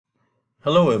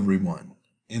Hello everyone.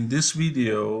 In this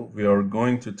video, we are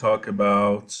going to talk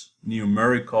about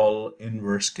numerical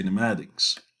inverse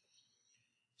kinematics.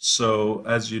 So,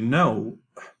 as you know,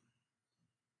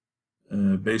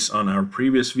 based on our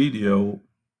previous video,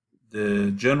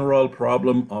 the general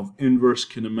problem of inverse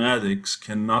kinematics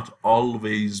cannot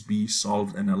always be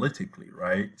solved analytically,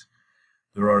 right?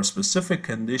 There are specific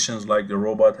conditions like the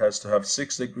robot has to have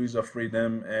 6 degrees of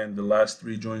freedom and the last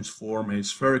 3 joints form a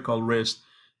spherical wrist.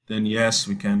 Then yes,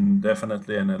 we can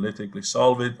definitely analytically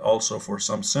solve it. Also for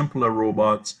some simpler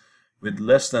robots with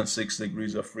less than 6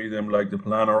 degrees of freedom like the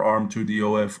planar arm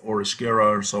 2DOF or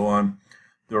Skera or so on,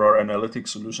 there are analytic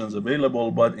solutions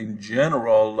available, but in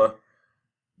general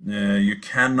you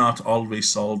cannot always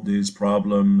solve these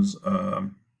problems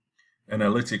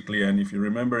analytically. And if you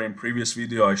remember in previous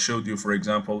video, I showed you, for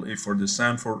example, if for the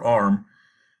Sanford arm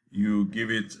you give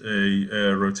it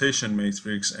a rotation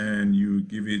matrix and you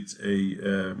give it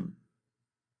a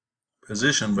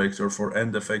position vector for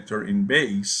end effector in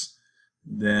base,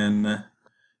 then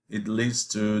it leads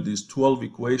to these 12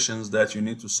 equations that you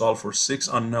need to solve for 6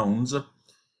 unknowns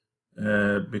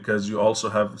because you also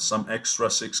have some extra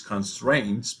 6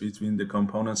 constraints between the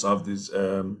components of this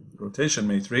rotation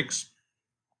matrix.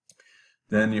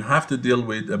 Then you have to deal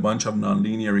with a bunch of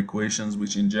nonlinear equations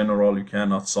which in general you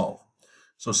cannot solve.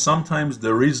 So sometimes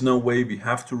there is no way, we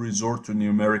have to resort to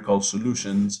numerical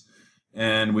solutions,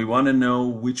 and we want to know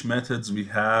which methods we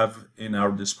have in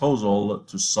our disposal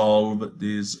to solve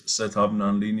this set of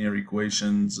nonlinear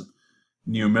equations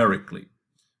numerically.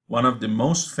 One of the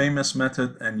most famous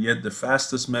method and yet the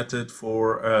fastest method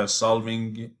for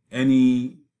solving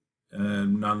any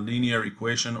nonlinear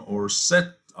equation or set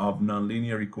of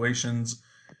nonlinear equations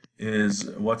is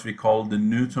what we call the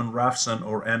Newton Raphson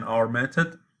or NR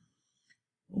method,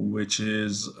 which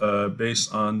is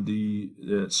based on the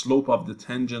slope of the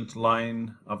tangent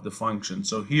line of the function.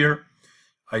 So here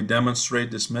I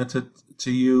demonstrate this method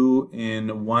to you in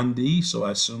 1D. So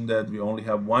assume that we only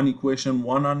have one equation,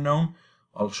 one unknown.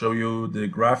 I'll show you the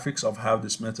graphics of how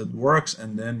this method works,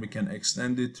 and then we can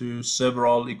extend it to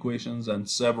several equations and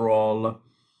several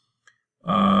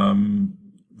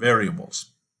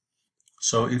variables.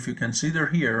 So if you consider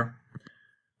here,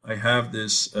 I have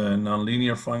this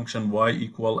nonlinear function y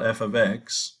equal f of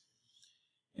x,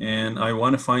 and I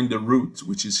want to find the root,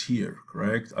 which is here,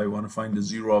 correct? I want to find the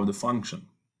zero of the function.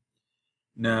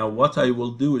 Now what I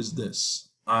will do is this.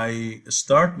 I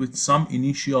start with some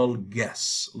initial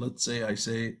guess. Let's say I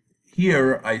say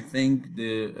here I think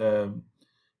the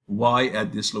y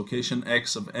at this location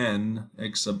x of n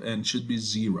should be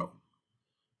 0.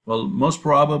 Well, most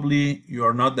probably you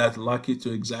are not that lucky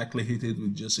to exactly hit it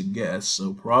with just a guess,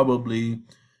 so probably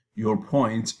your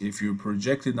point, if you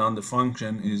project it on the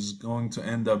function, is going to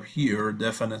end up here,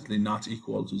 definitely not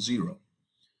equal to 0.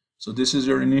 So this is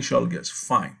your initial guess.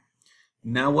 Fine.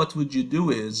 Now what would you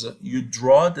do is you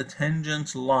draw the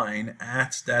tangent line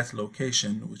at that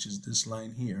location, which is this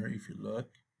line here. If you look,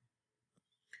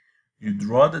 you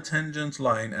draw the tangent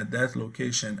line at that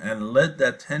location and let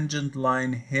that tangent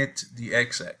line hit the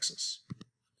x-axis.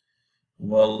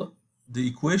 Well, the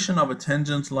equation of a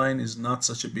tangent line is not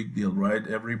such a big deal, right?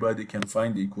 Everybody can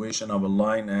find the equation of a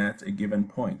line at a given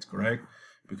point, correct?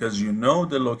 Because you know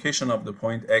the location of the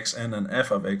point xn and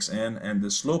f of xn, and the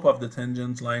slope of the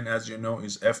tangent line, as you know,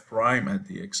 is f prime at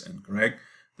the xn, correct?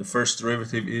 The first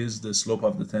derivative is the slope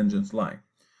of the tangent line.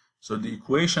 So the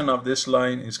equation of this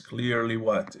line is clearly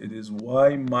what? It is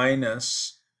y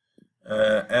minus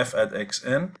f at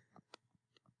xn,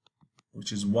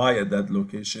 which is y at that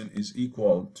location, is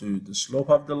equal to the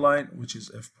slope of the line, which is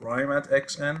f prime at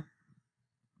xn,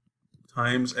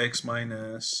 times x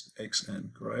minus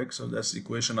xn, correct? So that's the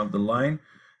equation of the line.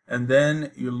 And then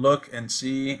you look and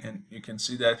see, and you can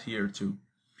see that here too.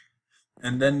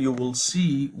 And then you will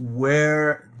see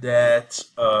where that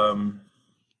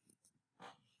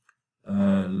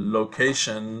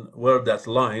location, where that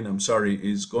line,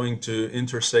 is going to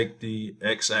intersect the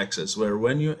x-axis, where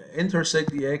when you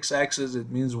intersect the x-axis, it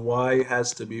means y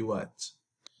has to be what?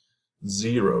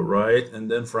 0, right? And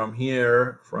then from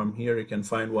here you can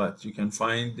find what? You can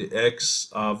find the x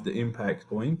of the impact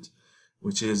point,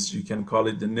 which is, you can call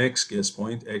it the next guess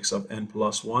point, x of n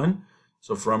plus 1.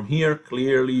 So from here,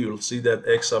 clearly you'll see that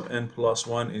x of n plus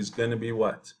 1 is going to be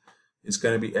what? It's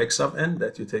going to be x of n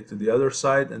that you take to the other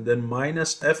side, and then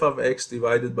minus f of x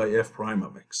divided by f prime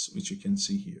of x, which you can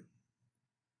see here.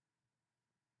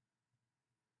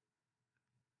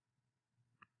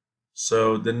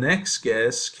 So the next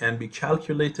guess can be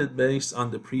calculated based on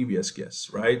the previous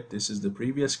guess, right? This is the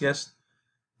previous guess.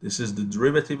 This is the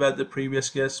derivative at the previous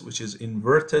guess, which is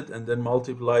inverted and then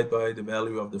multiplied by the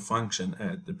value of the function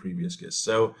at the previous guess.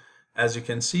 So as you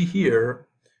can see here,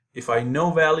 if I know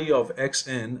value of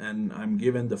xn and I'm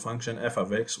given the function f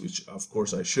of x, which of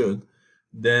course I should,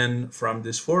 then from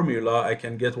this formula I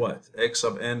can get what? X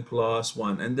of n plus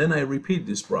 1. And then I repeat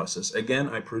this process. Again,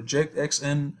 I project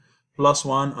xn plus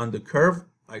 1 on the curve.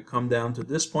 I come down to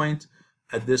this point.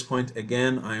 At this point,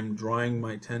 again, I'm drawing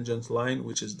my tangent line,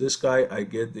 which is this guy. I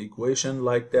get the equation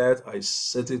like that. I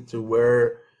set it to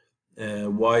where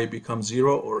y becomes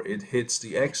 0 or it hits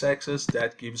the x-axis.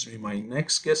 That gives me my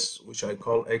next guess, which I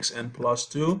call xn plus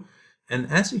 2. And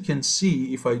as you can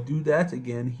see, if I do that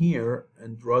again here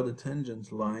and draw the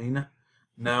tangent line,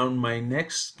 now my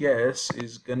next guess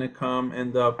is gonna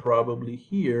end up probably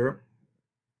here.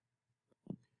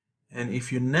 And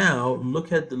if you now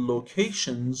look at the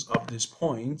locations of these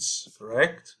points,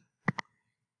 correct?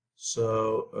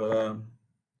 So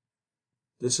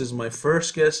this is my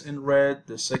first guess in red.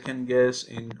 The second guess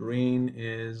in green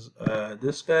is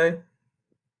this guy.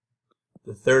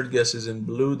 The third guess is in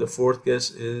blue. The fourth guess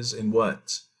is in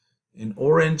what? In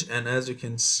orange. And as you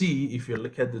can see, if you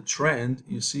look at the trend,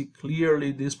 you see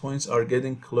clearly these points are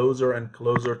getting closer and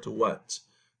closer to what?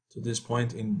 To this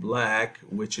point in black,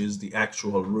 which is the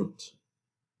actual root,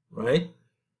 right?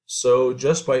 So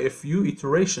just by a few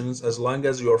iterations, as long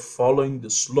as you're following the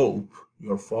slope,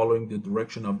 you're following the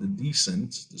direction of the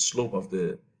descent, the slope of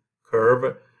the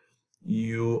curve,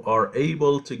 you are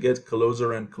able to get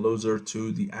closer and closer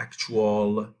to the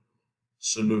actual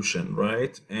solution,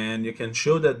 right? And you can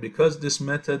show that because this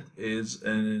method is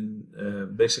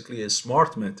basically a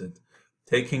smart method,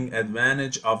 taking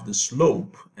advantage of the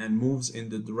slope and moves in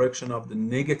the direction of the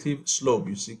negative slope.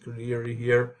 You see clearly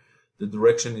here, the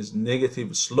direction is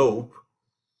negative slope,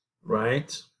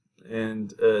 right?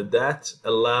 And that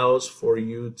allows for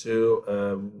you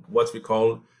to, what we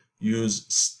call, use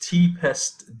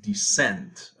steepest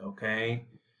descent, okay?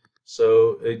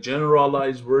 So a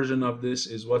generalized version of this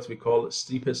is what we call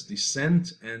steepest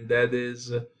descent, and that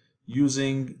is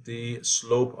using the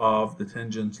slope of the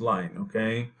tangent line,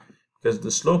 okay? Because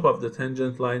the slope of the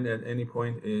tangent line at any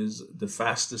point is the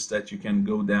fastest that you can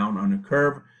go down on a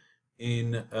curve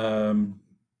in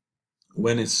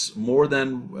when it's more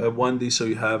than 1D, so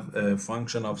you have a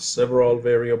function of several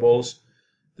variables.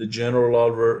 The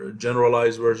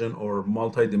generalized version or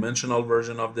multi-dimensional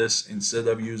version of this, instead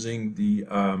of using the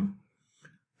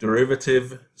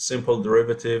derivative, simple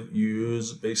derivative, you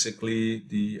use basically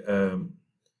the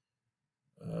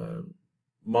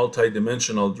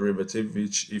multi-dimensional derivative,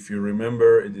 which, if you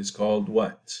remember, it is called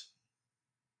what?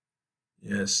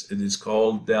 Yes, it is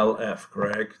called del f,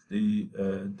 correct? The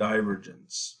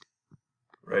divergence,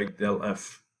 right? Del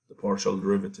f, the partial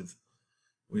derivative,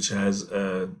 which has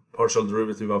a partial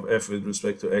derivative of f with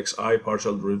respect to xi,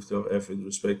 partial derivative of f with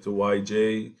respect to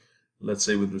yj, let's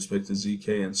say with respect to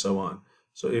zk, and so on.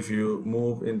 So if you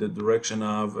move in the direction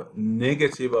of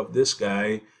negative of this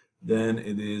guy, then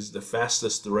it is the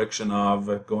fastest direction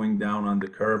of going down on the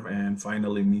curve and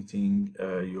finally meeting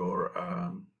your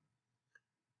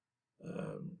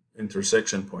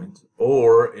intersection point.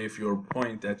 Or if your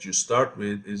point that you start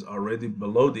with is already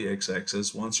below the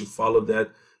x-axis, once you follow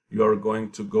that, you are going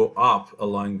to go up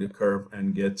along the curve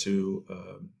and get to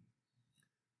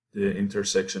the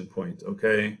intersection point,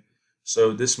 okay?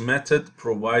 So this method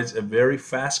provides a very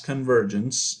fast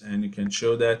convergence, and you can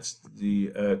show that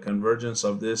the convergence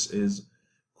of this is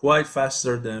quite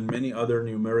faster than many other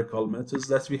numerical methods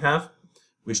that we have,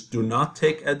 which do not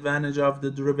take advantage of the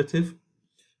derivative,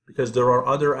 because there are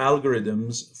other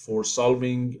algorithms for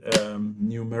solving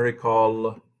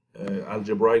numerical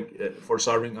algebraic, for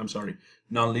solving,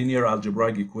 nonlinear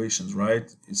algebraic equations,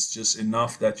 right? It's just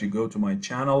enough that you go to my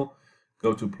channel,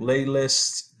 go to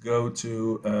playlists, go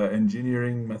to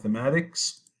engineering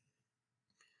mathematics.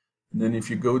 And then if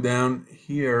you go down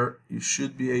here, you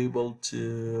should be able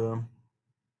to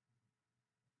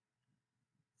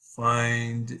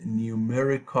find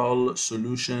numerical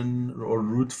solution or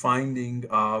root finding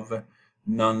of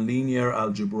nonlinear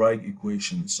algebraic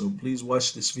equations. So please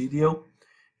watch this video.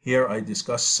 Here I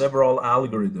discuss several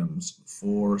algorithms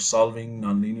for solving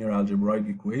nonlinear algebraic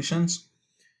equations.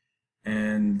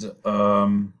 And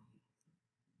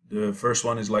the first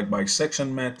one is like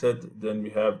bisection method. Then we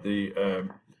have the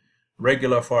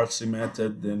regular Farsi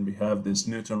method. Then we have this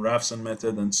Newton Raphson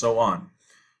method, and so on.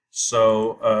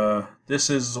 So this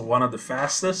is one of the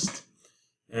fastest,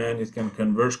 and it can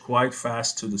converge quite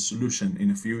fast to the solution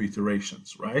in a few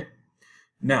iterations, right?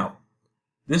 Now,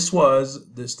 this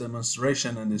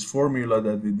demonstration and this formula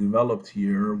that we developed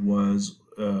here was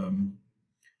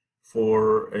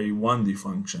for a 1D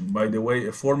function. By the way,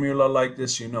 a formula like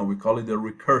this, you know, we call it a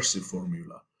recursive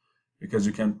formula, because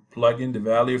you can plug in the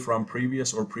value from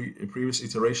previous or previous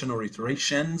iteration or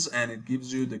iterations, and it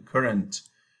gives you the current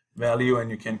value, and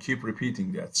you can keep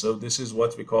repeating that. So this is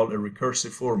what we call a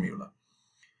recursive formula.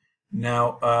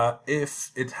 Now,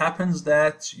 if it happens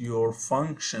that your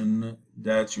function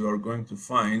that you are going to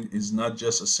find is not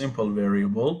just a simple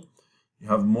variable, you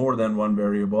have more than one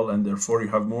variable, and therefore you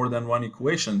have more than one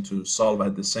equation to solve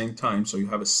at the same time. So you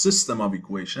have a system of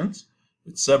equations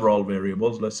with several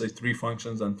variables, let's say 3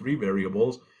 functions and 3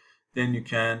 variables. Then you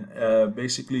can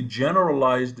basically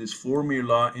generalize this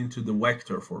formula into the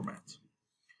vector format.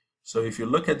 So if you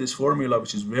look at this formula,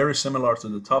 which is very similar to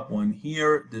the top one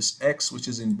here, this x, which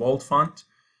is in bold font,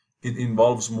 it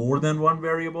involves more than one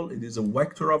variable. It is a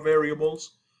vector of variables.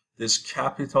 This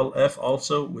capital F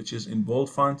also, which is in bold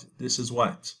font, this is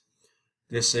what?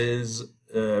 This is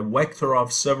a vector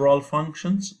of several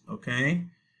functions, okay?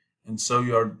 And so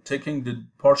you are taking the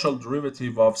partial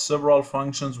derivative of several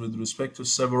functions with respect to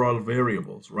several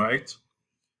variables, right?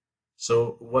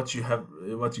 So what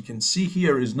you can see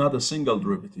here is not a single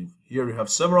derivative. Here you have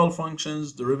several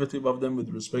functions, derivative of them with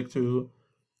respect to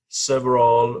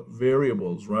several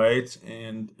variables, right?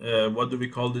 And what do we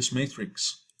call this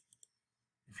matrix?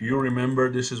 If you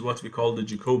remember, this is what we call the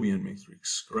Jacobian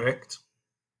matrix, correct?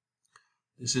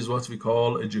 This is what we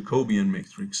call a Jacobian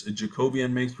matrix. A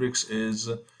Jacobian matrix is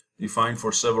defined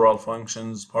for several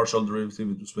functions, partial derivative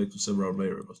with respect to several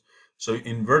variables. So you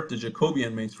invert the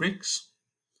Jacobian matrix.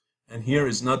 And here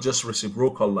is not just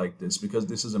reciprocal like this, because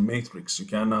this is a matrix. You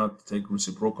cannot take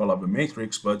reciprocal of a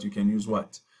matrix, but you can use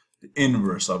what? The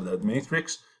inverse of that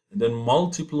matrix, and then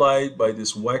multiply it by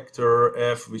this vector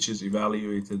f, which is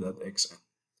evaluated at xn.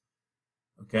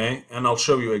 Okay, and I'll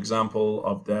show you example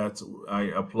of that. I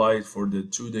applied for the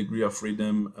 2 degree of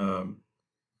freedom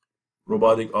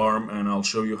robotic arm, and I'll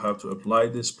show you how to apply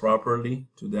this properly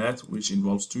to that, which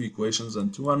involves 2 equations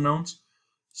and 2 unknowns.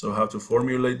 So how to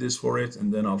formulate this for it,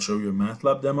 and then I'll show you a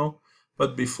MATLAB demo.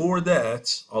 But before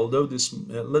that, although this,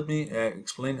 let me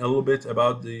explain a little bit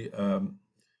about the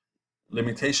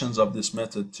limitations of this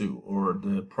method too, or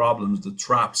the problems, the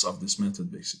traps of this method,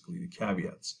 basically, the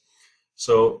caveats.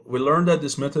 So we learned that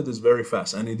this method is very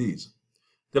fast, and it is.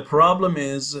 The problem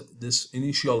is this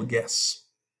initial guess.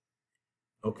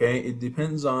 Okay, it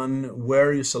depends on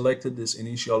where you selected this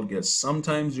initial guess.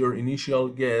 Sometimes your initial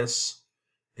guess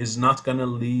is not going to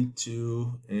lead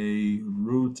to a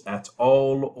root at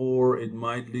all, or it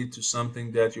might lead to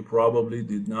something that you probably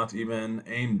did not even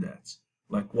aim at.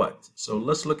 Like what? So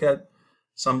let's look at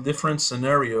some different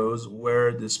scenarios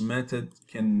where this method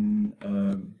can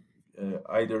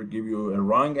either give you a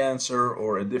wrong answer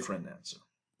or a different answer.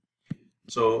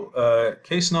 So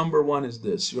case number 1 is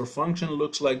this. Your function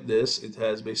looks like this. It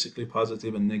has basically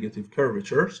positive and negative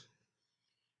curvatures.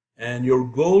 And your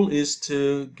goal is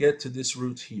to get to this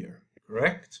root here,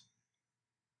 correct?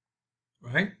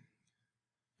 Right?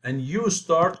 And you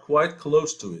start quite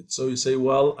close to it. So you say,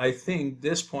 well, I think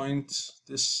this point,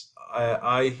 this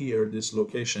I here, this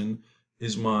location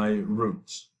is my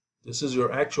root. This is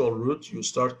your actual root. You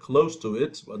start close to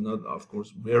it, but not, of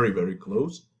course, very, very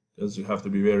close, because you have to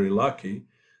be very lucky.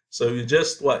 So you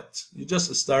just what? You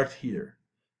just start here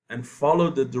and follow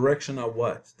the direction of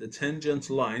what? The tangent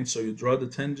line. So you draw the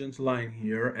tangent line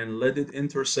here and let it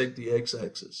intersect the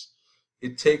x-axis.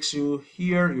 It takes you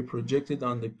here, you project it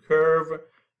on the curve,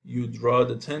 you draw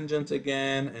the tangent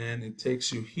again, and it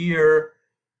takes you here,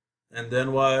 and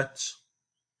then what?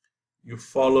 You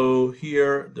follow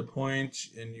here the point,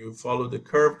 and you follow the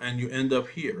curve, and you end up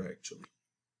here actually.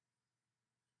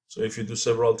 So if you do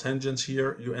several tangents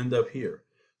here, you end up here.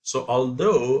 So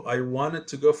although I wanted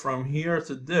to go from here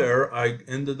to there, I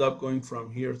ended up going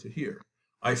from here to here.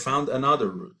 I found another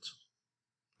route.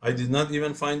 I did not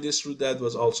even find this route that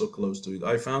was also close to it.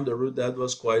 I found a route that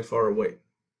was quite far away.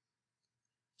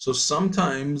 So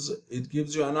sometimes it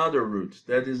gives you another route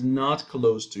that is not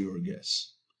close to your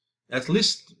guess. At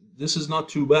least this is not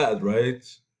too bad, right?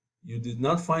 You did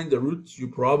not find the route you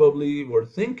probably were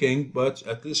thinking, but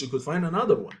at least you could find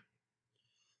another one.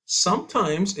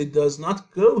 Sometimes it does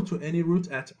not go to any root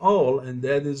at all, and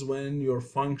that is when your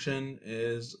function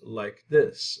is like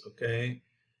this, okay?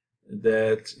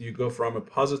 That you go from a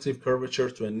positive curvature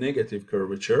to a negative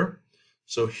curvature.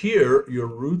 So here your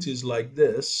root is like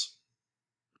this.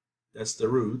 That's the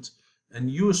root.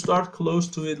 And you start close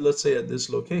to it, let's say at this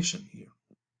location here.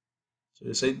 So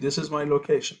you say, this is my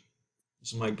location.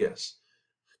 This is my guess.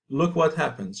 Look what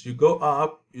happens. You go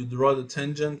up, you draw the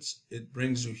tangent, it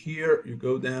brings you here. You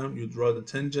go down, you draw the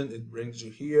tangent, it brings you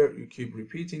here. You keep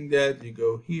repeating that. You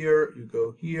go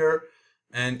here,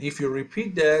 And if you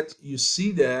repeat that, you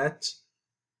see that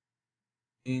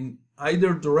in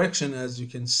either direction, as you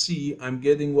can see, I'm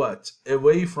getting what?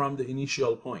 Away from the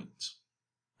initial point.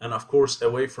 And of course,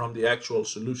 away from the actual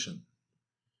solution.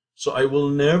 So I will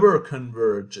never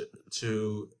converge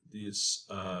to this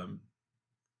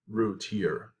root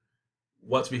here.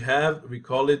 What we have, we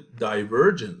call it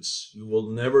divergence. You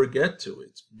will never get to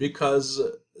it because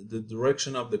the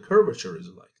direction of the curvature is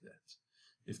like that.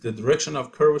 If the direction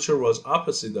of curvature was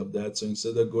opposite of that, so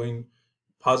instead of going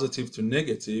positive to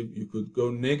negative, you could go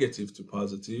negative to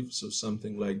positive, so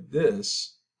something like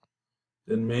this,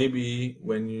 then maybe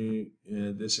when you,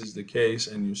 this is the case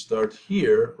and you start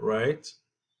here, right?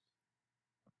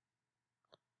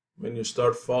 When you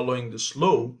start following the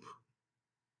slope,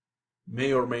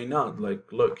 may or may not,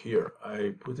 like look here,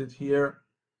 I put it here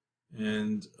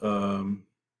and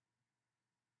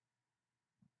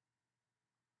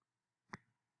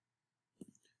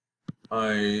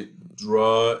I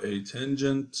draw a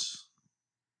tangent,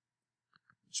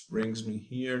 which brings me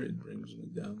here, it brings me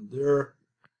down there.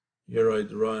 Here I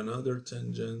draw another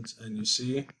tangent, and you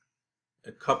see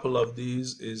a couple of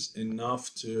these is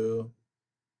enough to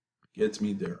get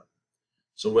me there.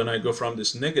 So when I go from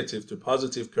this negative to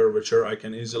positive curvature, I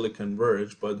can easily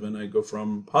converge, but when I go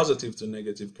from positive to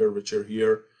negative curvature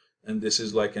here, and this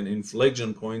is like an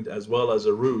inflection point as well as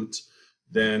a root,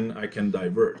 then I can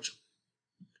diverge.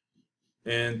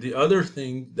 And the other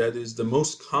thing that is the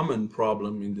most common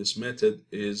problem in this method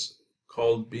is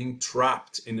called being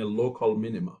trapped in a local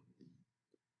minima.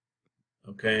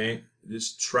 Okay,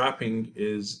 this trapping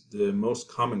is the most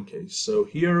common case. So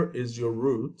here is your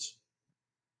root,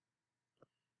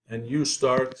 and you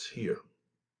start here.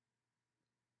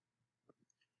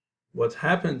 What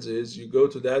happens is you go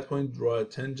to that point, draw a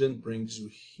tangent, brings you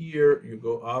here, you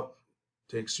go up,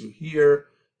 takes you here,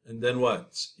 and then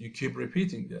what? You keep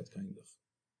repeating that kind of.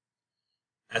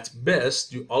 At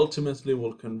best, you ultimately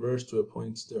will converge to a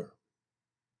point there.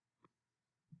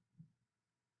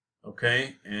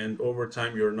 Okay, and over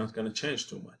time you're not going to change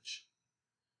too much.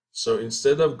 So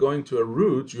instead of going to a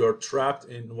root, you are trapped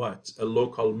in what? A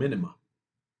local minima.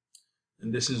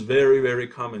 And this is very, very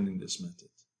common in this method.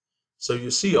 So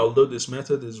you see, although this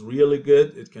method is really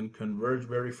good, it can converge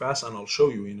very fast, and I'll show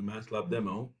you in a MATLAB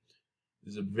demo.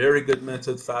 It's a very good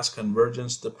method, fast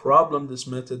convergence. The problem this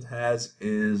method has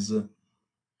is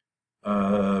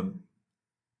the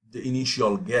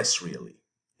initial guess, really.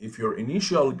 If your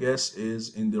initial guess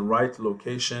is in the right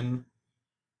location,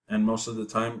 and most of the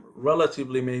time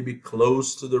relatively maybe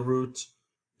close to the root,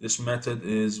 this method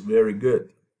is very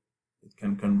good. It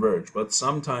can converge, but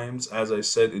sometimes, as I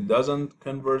said, it doesn't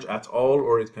converge at all,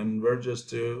 or it converges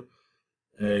to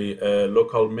a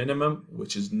local minimum,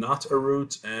 which is not a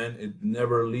root, and it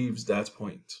never leaves that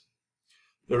point.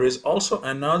 There is also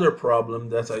another problem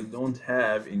that I don't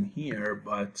have in here,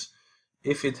 but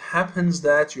if it happens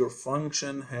that your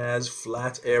function has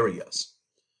flat areas,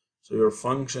 so your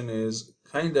function is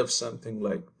kind of something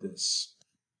like this,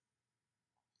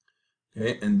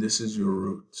 okay, and this is your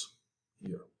root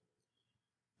here.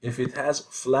 If it has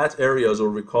flat areas, or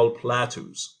we call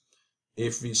plateaus,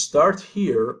 if we start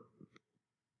here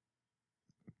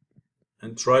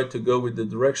and try to go with the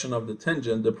direction of the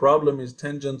tangent, the problem is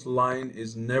tangent line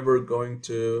is never going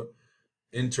to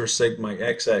intersect my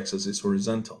x-axis, it's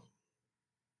horizontal.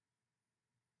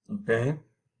 Okay?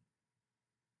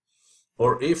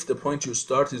 Or if the point you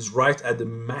start is right at the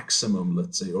maximum,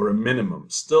 let's say, or a minimum,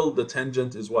 still the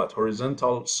tangent is what?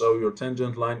 Horizontal, so your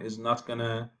tangent line is not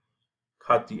gonna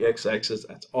cut the x-axis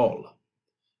at all.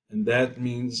 And that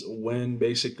means when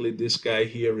basically this guy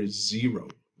here is 0.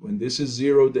 When this is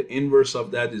 0, the inverse of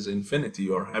that is infinity,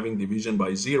 or having division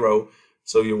by 0,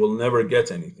 so you will never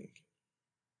get anything.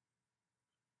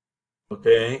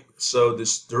 Okay, so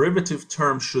this derivative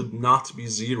term should not be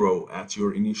 0 at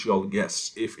your initial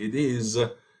guess. If it is,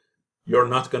 you're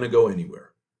not going to go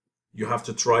anywhere. You have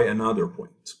to try another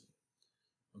point.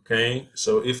 Okay,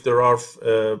 so if there are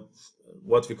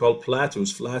what we call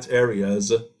plateaus, flat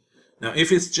areas, now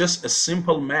if it's just a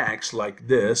simple max like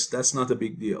this, that's not a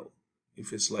big deal.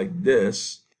 If it's like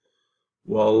this,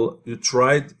 well, you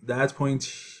tried that point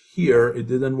here, it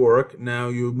didn't work. Now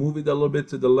you move it a little bit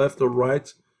to the left or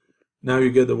right, now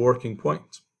you get a working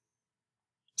point.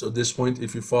 So this point,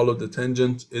 if you follow the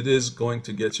tangent, it is going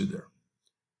to get you there,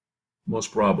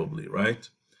 most probably, right?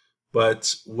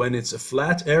 But when it's a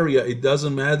flat area, it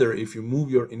doesn't matter if you move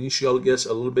your initial guess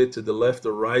a little bit to the left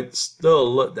or right,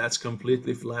 still that's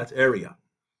completely flat area.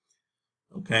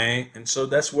 Okay, and so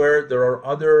that's where there are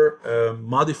other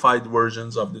modified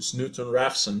versions of this Newton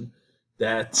Raphson,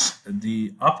 that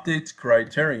the update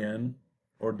criterion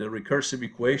or the recursive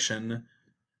equation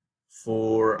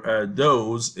for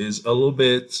those is a little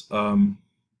bit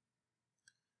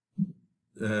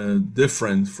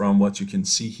different from what you can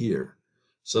see here.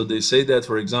 So they say that,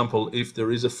 for example, if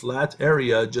there is a flat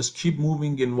area, just keep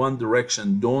moving in one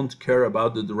direction. Don't care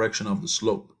about the direction of the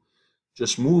slope.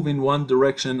 Just move in one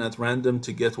direction at random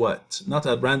to get what? Not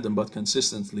at random, but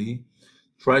consistently.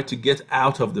 Try to get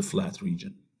out of the flat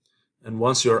region. And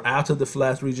once you're out of the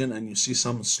flat region and you see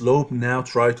some slope, now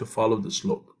try to follow the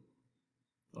slope.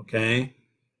 Okay?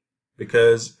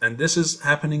 Because, and this is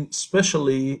happening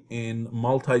especially in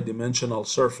multi-dimensional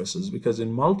surfaces, because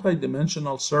in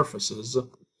multi-dimensional surfaces,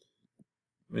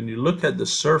 when you look at the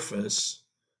surface,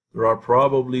 there are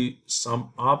probably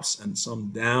some ups and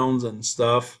some downs and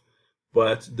stuff,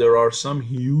 but there are some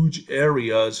huge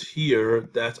areas here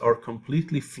that are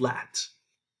completely flat,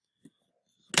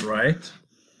 right?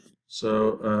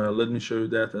 So let me show you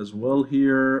that as well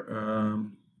here.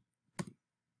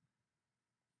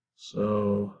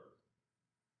 So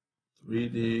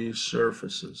 3D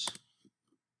surfaces,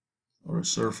 or a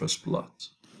surface plot.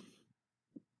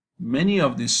 Many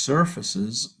of these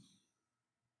surfaces,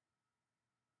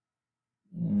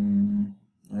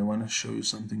 I want to show you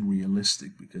something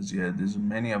realistic, because yeah, there's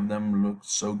many of them look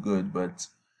so good, but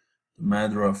the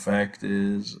matter of fact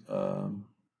is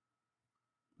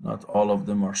not all of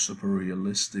them are super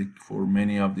realistic for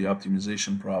many of the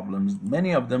optimization problems.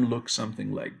 Many of them look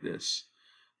something like this.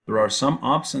 There are some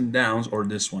ups and downs, or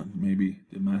this one, maybe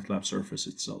the MATLAB surface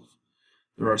itself.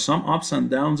 There are some ups and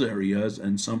downs areas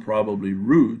and some probably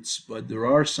roots, but there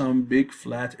are some big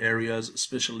flat areas,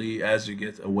 especially as you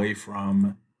get away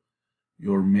from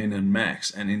your min and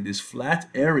max. And in these flat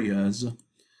areas,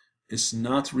 it's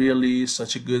not really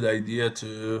such a good idea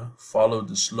to follow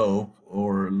the slope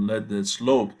or let the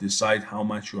slope decide how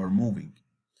much you are moving.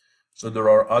 So there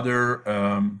are other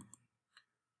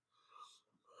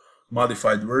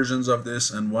modified versions of this,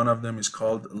 and one of them is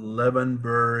called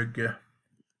Levenberg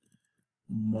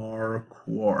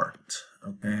Marquardt.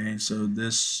 Okay, so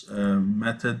this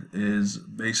method is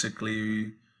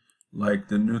basically like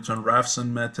the Newton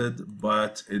Raphson method,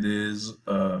 but it is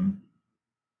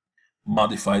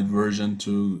modified version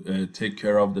to take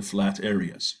care of the flat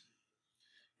areas.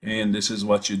 And this is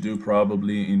what you do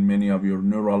probably in many of your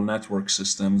neural network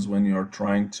systems when you're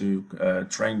trying to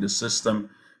train the system,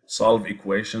 solve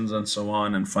equations and so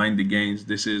on, and find the gains.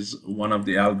 This is one of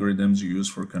the algorithms you use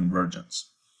for convergence.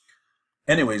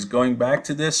 Anyways, going back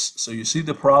to this, so you see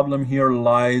the problem here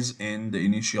lies in the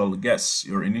initial guess.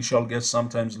 Your initial guess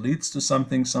sometimes leads to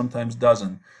something, sometimes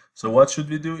doesn't. So what should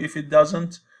we do if it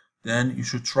doesn't? Then you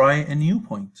should try a new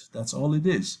point. That's all it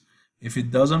is. If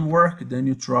it doesn't work, then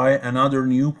you try another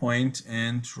new point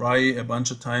and try a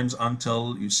bunch of times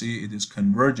until you see it is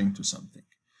converging to something.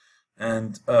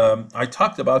 And I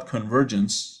talked about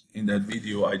convergence in that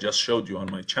video I just showed you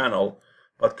on my channel,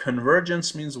 but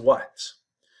convergence means what?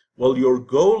 Well, your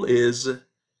goal is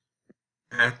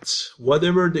at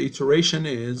whatever the iteration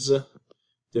is,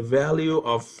 the value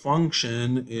of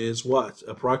function is what?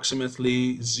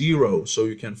 Approximately 0, so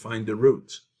you can find the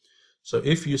root. So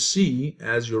if you see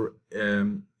as your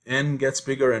n gets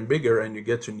bigger and bigger and you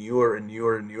get to newer and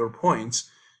newer and newer points,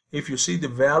 if you see the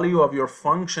value of your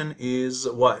function is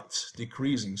what?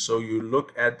 Decreasing. So you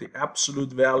look at the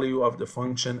absolute value of the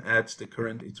function at the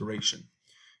current iteration.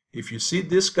 If you see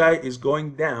this guy is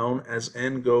going down as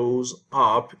n goes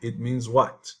up, it means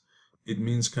what? It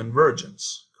means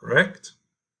convergence, correct?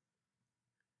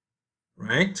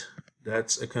 Right?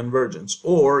 That's a convergence.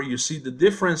 Or you see the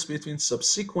difference between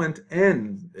subsequent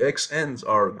n, xn's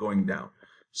are going down.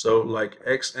 So like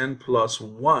xn plus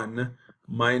 1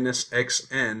 minus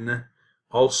xn,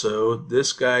 also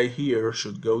this guy here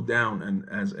should go down and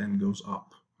as n goes up.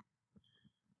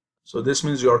 So this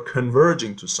means you're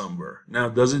converging to somewhere. Now,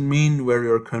 does it mean where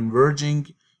you're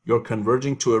converging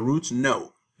to a root?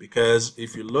 No, because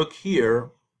if you look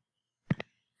here,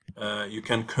 you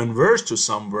can converge to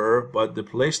somewhere, but the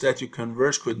place that you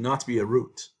converge could not be a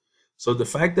root. So the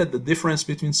fact that the difference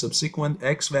between subsequent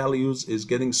x values is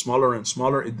getting smaller and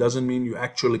smaller, it doesn't mean you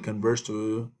actually converge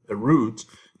to a root.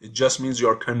 It just means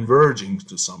you're converging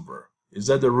to somewhere. Is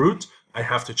that the root? I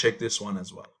have to check this one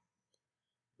as well.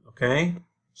 Okay?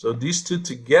 So these two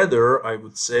together, I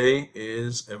would say,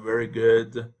 is a very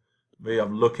good way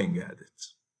of looking at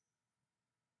it.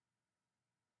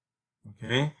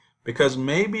 Okay? Because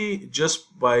maybe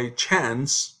just by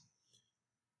chance,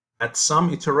 at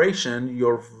some iteration,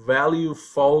 your value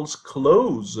falls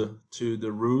close to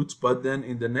the root, but then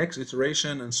in the next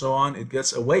iteration and so on, it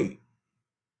gets away.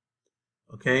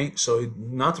 Okay, so it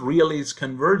not really is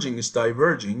converging, it's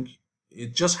diverging.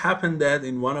 it just happened that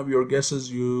in one of your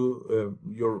guesses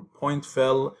your point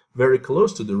fell very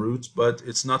close to the root, but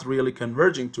it's not really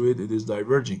converging to it, it is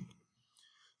diverging.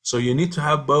 So you need to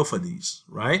have both of these,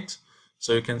 right?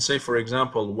 So you can say, for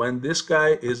example, when this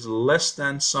guy is less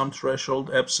than some threshold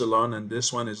epsilon and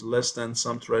this one is less than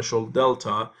some threshold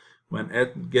delta, when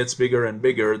it gets bigger and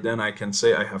bigger, then I can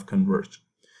say I have converged.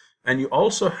 And you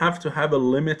also have to have a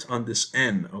limit on this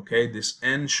n, okay? This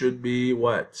n should be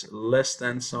what? Less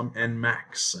than some n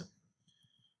max.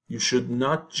 You should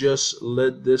not just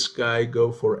let this guy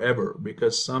go forever,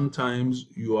 because sometimes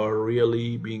you are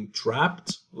really being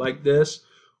trapped like this,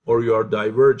 or you are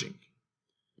diverging.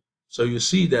 So you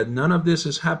see that none of this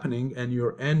is happening and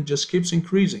your n just keeps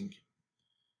increasing.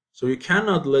 So you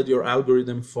cannot let your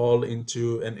algorithm fall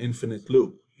into an infinite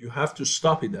loop. You have to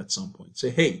stop it at some point. Say,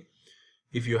 hey,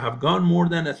 if you have gone more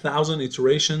than 1,000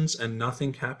 iterations and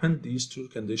nothing happened, these two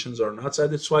conditions are not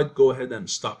satisfied, go ahead and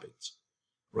stop it,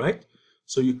 right?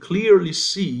 So you clearly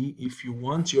see, if you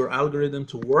want your algorithm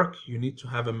to work, you need to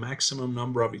have a maximum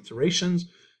number of iterations,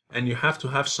 and you have to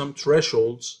have some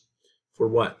thresholds for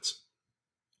what?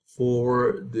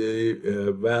 For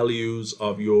the values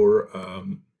of your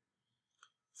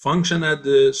function at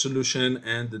the solution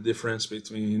and the difference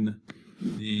between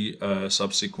the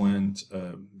subsequent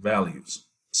values.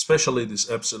 Especially this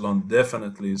epsilon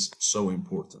definitely is so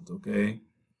important, okay?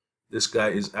 This guy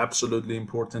is absolutely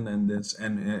important, and this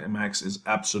nmax is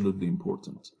absolutely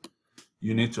important.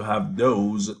 You need to have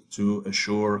those to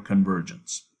assure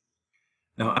convergence.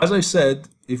 Now, as I said,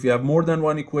 if you have more than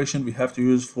one equation, we have to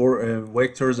use for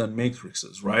vectors and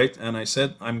matrices, right? And I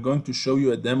said I'm going to show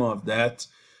you a demo of that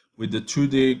with the 2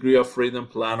 degree of freedom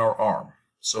planar arm.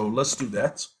 So let's do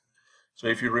that. So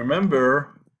if you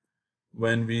remember,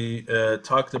 when we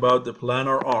talked about the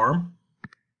planar arm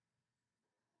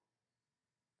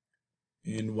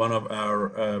in one of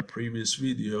our previous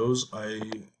videos,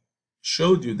 I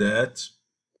showed you that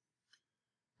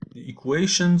the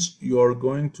equations you are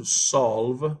going to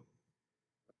solve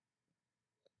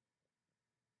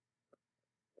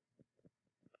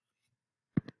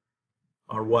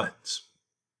are what?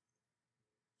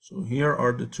 So here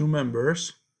are the two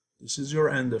members. This is your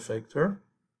end effector.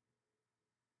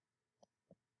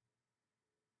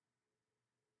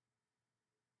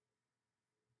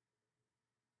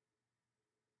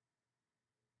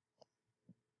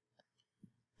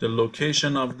 The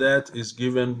location of that is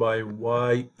given by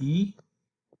YE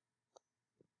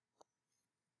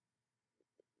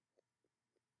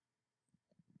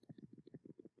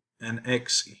and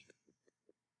XE.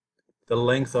 The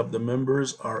length of the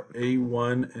members are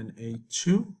A1 and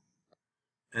A2,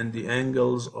 and the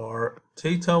angles are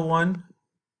theta 1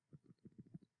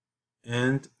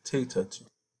 and theta 2.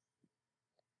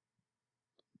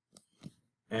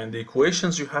 And the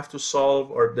equations you have to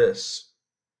solve are this.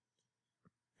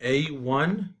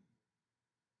 A1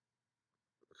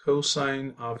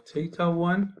 cosine of theta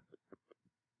 1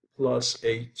 plus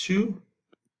A2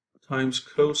 times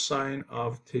cosine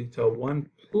of theta 1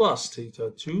 plus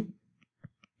theta 2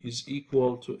 is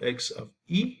equal to x of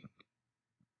e.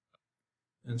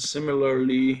 And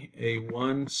similarly,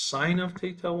 A1 sine of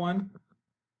theta 1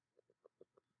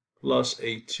 plus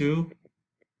A2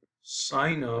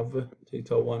 sine of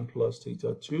theta 1 plus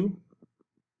theta 2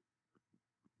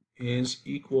 is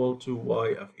equal to y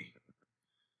of e,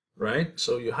 right?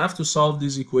 So you have to solve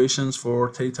these equations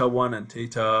for theta 1 and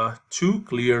theta 2,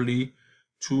 clearly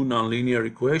two nonlinear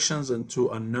equations and two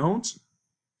unknowns.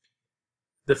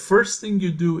 The first thing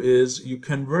you do is you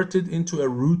convert it into a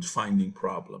root finding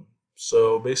problem.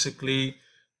 So basically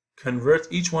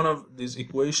convert each one of these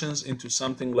equations into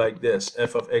something like this,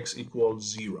 f of x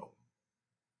equals 0,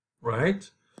 right?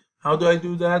 How do I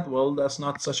do that? Well, that's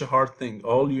not such a hard thing.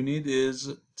 All you need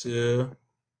is to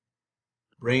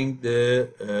bring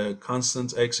the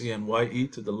constants xe and ye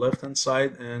to the left-hand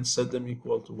side and set them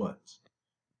equal to what?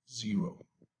 0.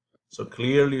 So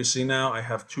clearly you see now I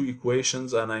have two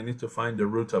equations and I need to find the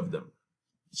root of them.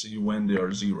 See when they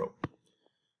are 0.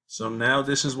 So now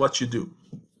this is what you do.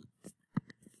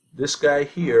 This guy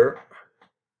here,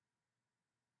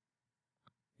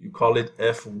 you call it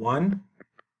f1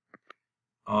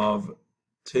 of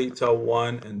theta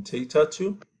 1 and theta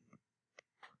 2.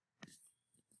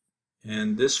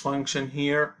 And this function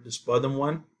here, this bottom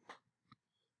one,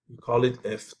 we call it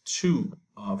f2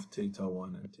 of theta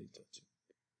 1 and theta 2.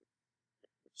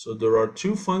 So there are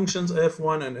two functions,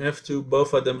 f1 and f2.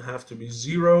 Both of them have to be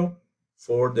 0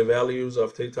 for the values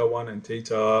of theta 1 and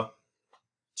theta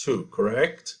 2,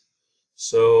 correct?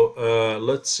 So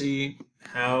let's see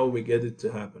how we get it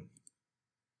to happen.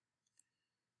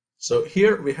 So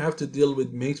here we have to deal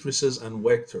with matrices and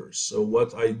vectors. So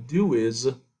what I do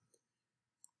is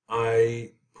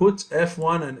I put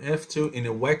f1 and f2 in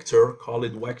a vector, call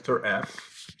it vector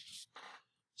f.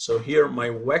 So here my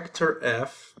vector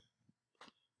f,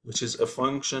 which is a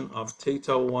function of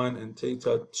theta 1 and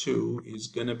theta 2, is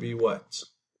going to be what?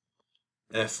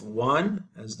 f1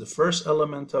 as the first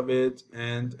element of it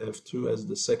and f2 as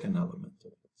the second element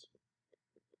of it.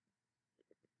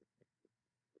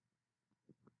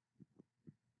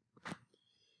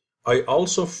 I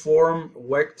also form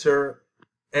vector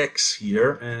x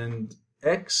here, and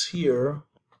x here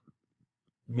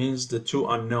means the two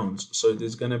unknowns. So it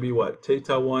is going to be what?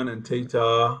 Theta 1 and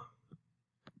theta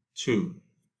 2.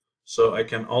 So I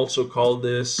can also call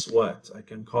this what? I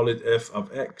can call it f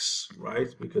of x,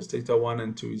 right? Because theta 1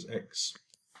 and 2 is x.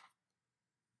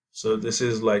 So this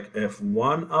is like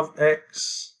f1 of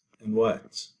x and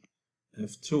what?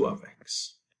 f2 of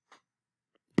x.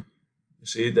 You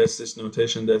see, that's this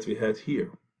notation that we had here.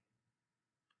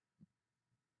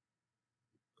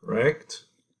 Correct?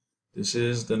 This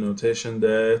is the notation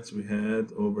that we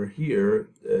had over here.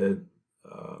 That,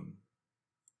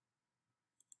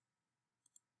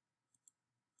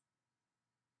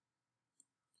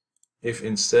 if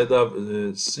instead of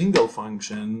the single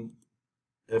function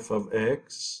f of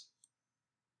x,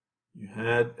 you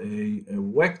had a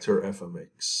vector f of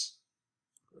x,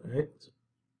 correct?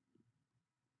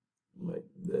 Like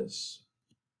this.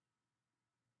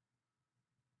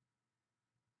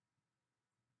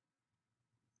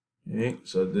 Okay,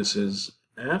 so this is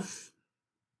f,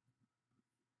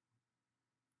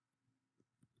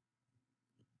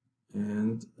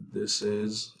 and this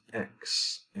is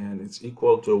x, and it's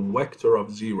equal to a vector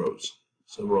of zeros,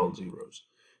 several zeros.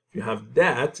 If you have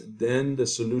that, then the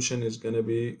solution is going to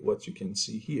be what you can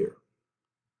see here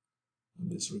in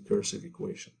this recursive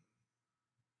equation.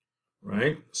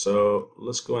 Right? So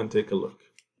let's go and take a look.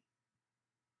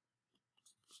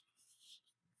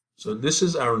 So this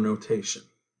is our notation,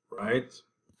 right?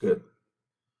 Good.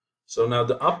 So now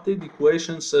the update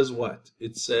equation says what?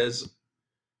 It says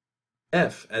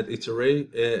f at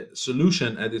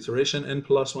solution at iteration n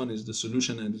plus 1 is the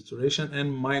solution at iteration n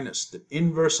minus the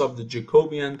inverse of the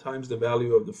Jacobian times the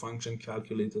value of the function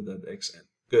calculated at xn.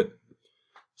 Good.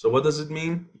 So what does it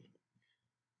mean?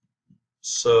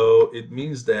 So it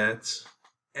means that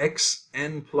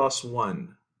xn plus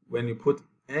 1, when you put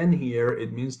n here,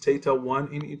 it means theta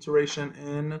 1 in iteration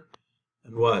n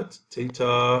and what?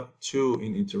 Theta 2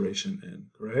 in iteration n,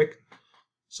 correct?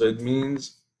 So it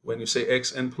means when you say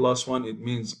xn plus 1, it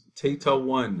means theta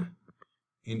 1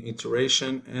 in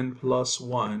iteration n plus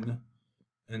 1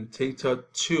 and theta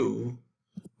 2,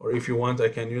 or if you want, I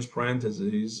can use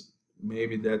parentheses.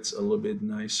 Maybe that's a little bit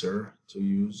nicer to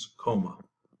use comma.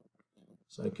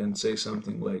 So I can say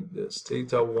something like this: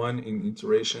 theta 1 in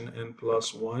iteration n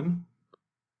plus 1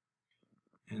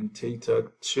 and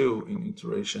theta 2 in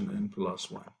iteration n plus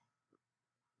 1.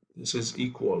 This is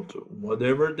equal to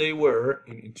whatever they were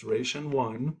in iteration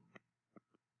 1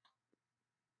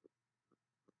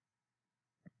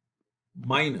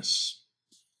 minus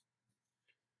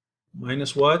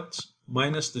what?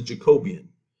 Minus the Jacobian.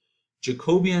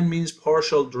 Jacobian means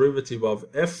partial derivative of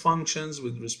f functions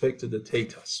with respect to the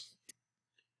thetas.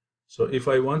 So if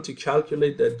I want to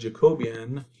calculate that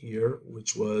Jacobian here,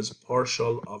 which was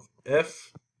partial of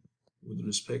f with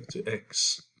respect to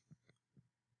x,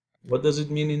 what does it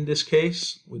mean in this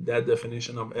case? With that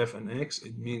definition of f and x,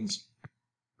 it means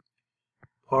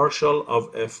partial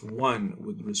of f1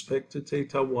 with respect to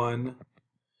theta 1,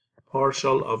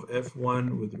 partial of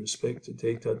f1 with respect to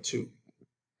theta 2,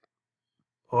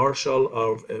 partial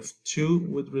of f2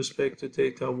 with respect to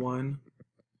theta 1,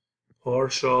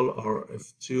 partial of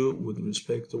f2 with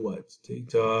respect to what?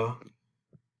 Theta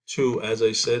 2. As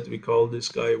I said, we call this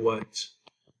guy what?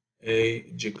 A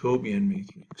Jacobian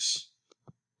matrix.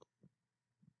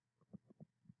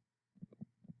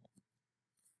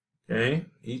 Okay,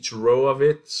 each row of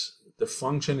it, the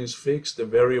function is fixed, the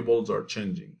variables are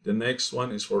changing. The next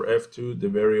one is for f2, the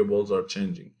variables are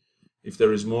changing. If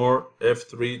there is more,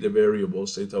 f3, the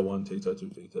variables, theta 1, theta 2,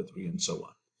 theta 3, and so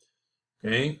on.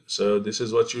 Okay, so this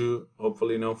is what you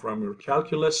hopefully know from your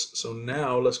calculus. So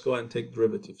now let's go and take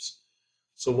derivatives.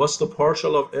 So what's the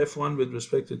partial of f1 with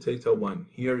respect to theta 1?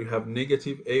 Here you have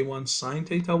negative a1 sine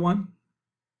theta 1.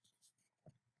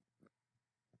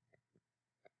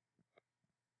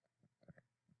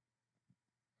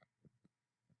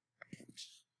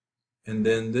 And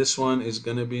then this one is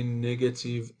going to be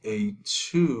negative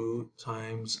a2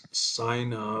 times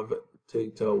sine of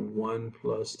theta 1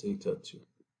 plus theta 2.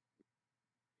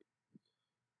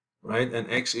 Right? And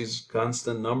x is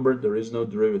constant number. There is no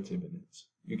derivative in it.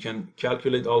 You can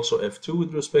calculate also f2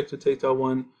 with respect to theta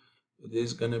 1. It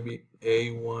is going to be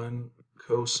a1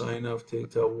 cosine of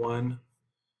theta 1,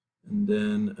 and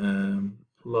then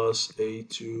plus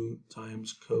a2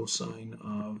 times cosine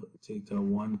of theta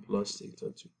 1 plus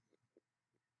theta 2.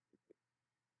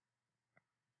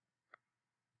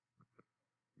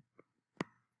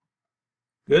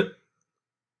 Good.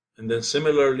 And then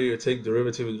similarly, you take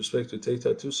derivative with respect to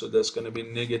theta 2, so that's going to be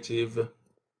negative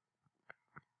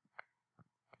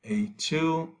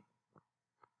a2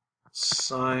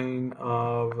 sine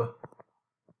of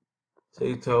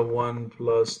theta 1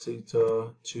 plus theta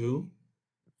 2.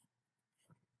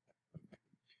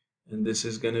 And this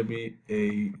is going to be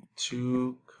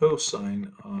a2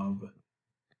 cosine of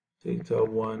theta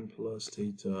 1 plus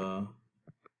theta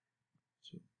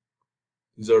 2.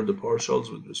 These are the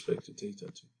partials with respect to theta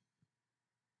 2.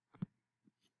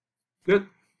 Good.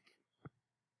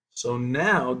 So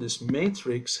now this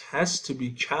matrix has to be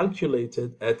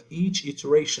calculated at each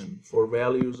iteration for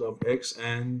values of x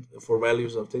and for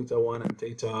values of theta 1 and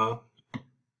theta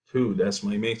 2. That's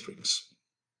my matrix.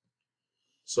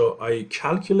 So I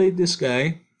calculate this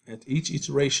guy at each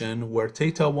iteration where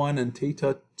theta 1 and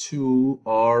theta 2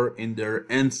 are in their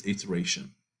nth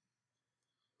iteration.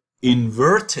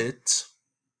 Invert it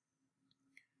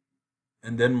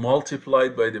and then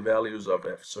multiplied by the values of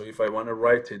f. So if I want to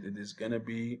write it, it is going to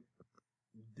be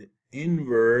the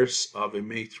inverse of a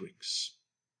matrix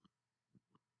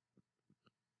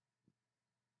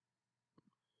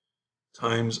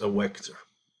times a vector.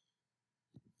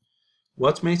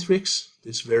 What matrix?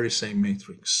 This very same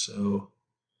matrix. So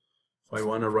if I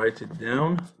want to write it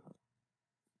down,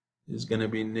 it's going to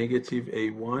be negative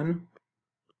a1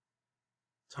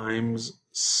 times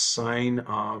sine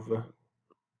of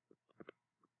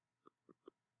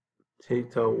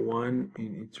theta 1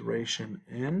 in iteration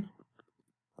n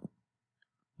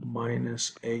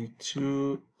minus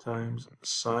a2 times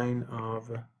sine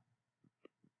of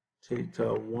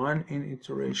theta 1 in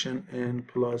iteration n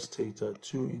plus theta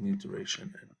 2 in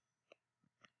iteration n.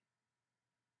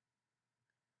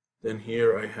 Then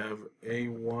here I have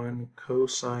a1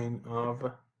 cosine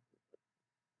of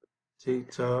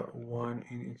theta 1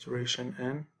 in iteration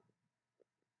n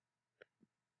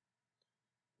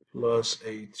plus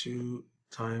a2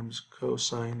 times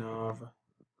cosine of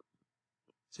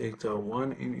theta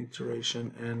 1 in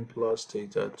iteration n plus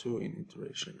theta 2 in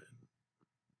iteration n.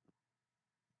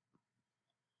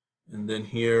 And then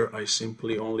here I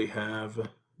simply only have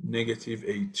negative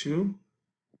a2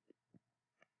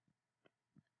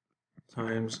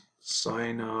 times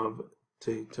sine of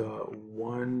theta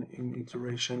 1 in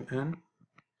iteration n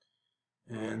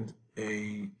and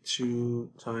a2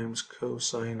 times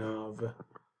cosine of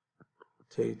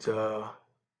theta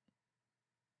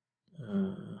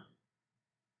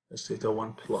that's theta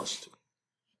 1 plus 2.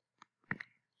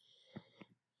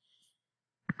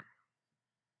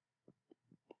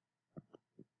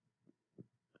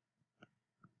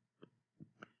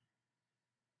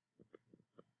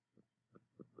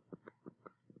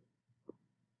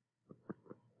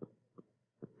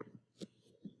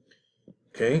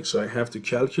 Okay, so I have to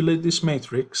calculate this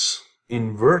matrix,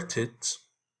 invert it,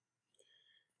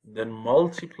 then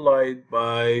multiply it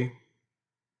by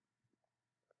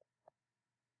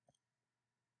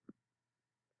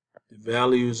the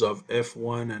values of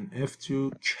f1 and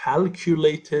f2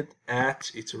 calculated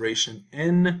at iteration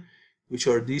n, which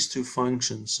are these two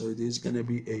functions. So it is going to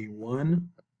be a1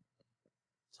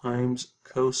 times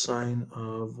cosine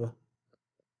of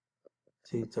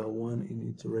theta 1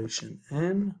 in iteration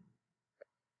n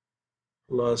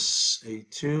plus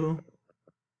a2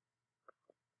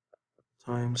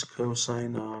 times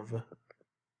cosine of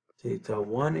theta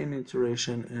 1 in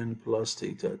iteration n plus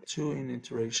theta 2 in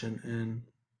iteration n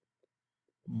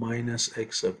minus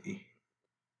x of e.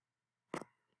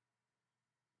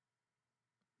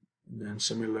 And then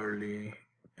similarly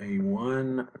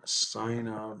a1 sine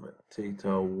of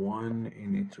theta 1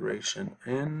 in iteration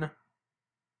n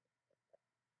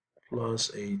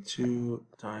plus a2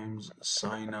 times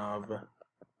sine of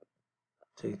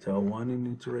theta 1 in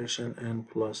iteration n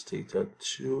plus theta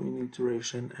 2 in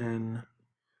iteration n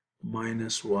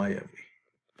minus y of e.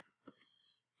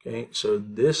 Okay, so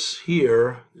this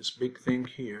here, this big thing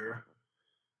here,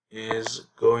 is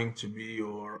going to be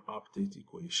your update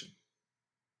equation.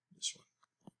 This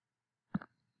one.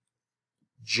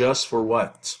 Just for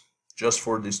what? Just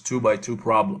for this 2 by 2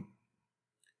 problem.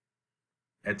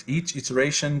 At each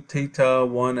iteration, theta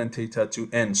 1 and theta 2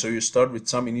 n. So you start with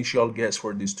some initial guess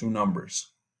for these two numbers.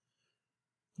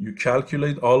 You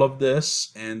calculate all of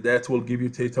this, and that will give you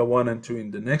theta 1 and 2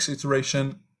 in the next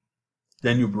iteration.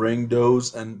 Then you bring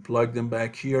those and plug them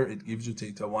back here. It gives you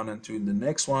theta 1 and 2 in the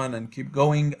next one, and keep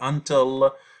going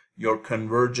until your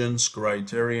convergence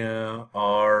criteria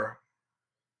are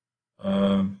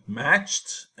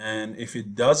matched. And if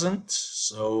it doesn't,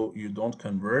 so you don't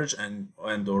converge, and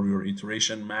or your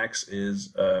iteration max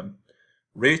is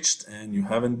reached and you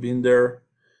haven't been there,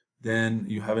 then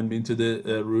you haven't been to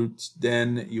the root,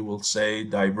 then you will say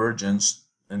divergence.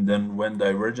 And then when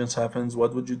divergence happens,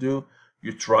 what would you do?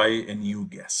 You try a new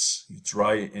guess. You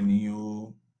try a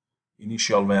new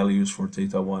initial values for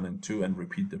theta 1 and 2 and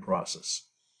repeat the process.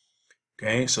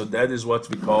 Okay, so that is what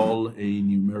we call a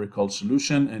numerical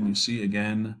solution. And you see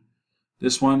again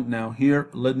this one. Now here,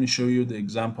 let me show you the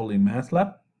example in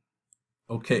MATLAB.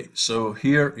 Okay, so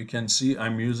here you can see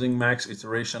I'm using max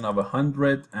iteration of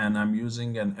 100 and I'm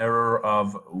using an error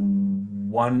of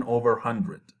 1 over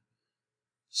 100.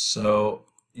 So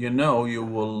you know you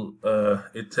will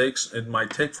it might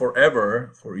take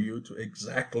forever for you to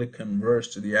exactly converge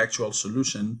to the actual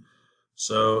solution.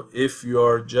 So if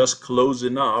you're just close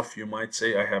enough, you might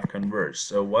say I have converged.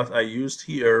 So what I used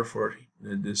here for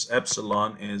this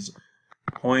epsilon is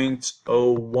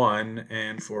 0.01,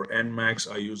 and for nmax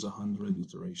I use 100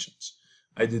 iterations.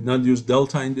 I did not use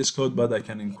delta in this code, but I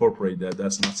can incorporate that.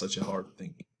 That's not such a hard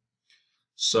thing.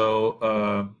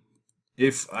 So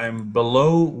if I'm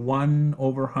below 1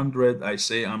 over 100, I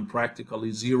say I'm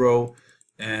practically 0,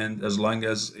 and as long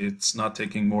as it's not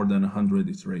taking more than 100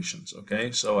 iterations.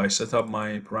 Okay, so I set up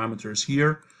my parameters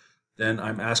here. Then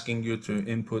I'm asking you to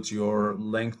input your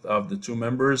length of the two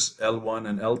members, L1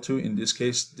 and L2. In this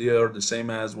case, they are the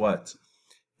same as what?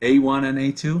 A1 and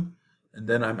A2. And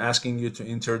then I'm asking you to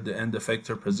enter the end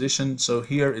effector position. So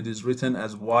here it is written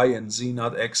as Y and Z,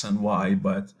 not X and Y,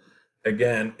 but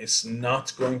again, it's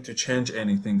not going to change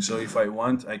anything. So if I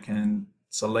want, I can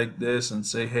select this and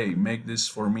say, hey, make this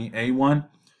for me A1,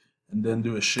 and then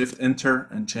do a shift enter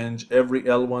and change every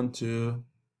L1 to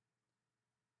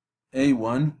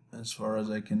A1 as far as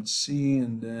I can see,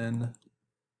 and then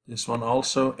this one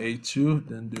also A2,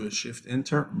 then do a shift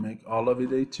enter, make all of it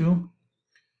A2,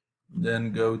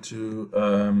 then go to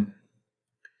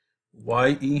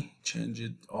YE, change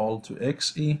it all to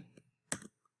XE,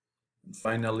 and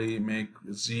finally make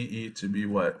ZE to be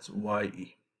what?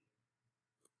 YE,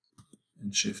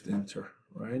 and shift enter,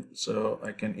 right? So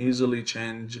I can easily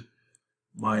change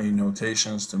my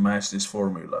notations to match these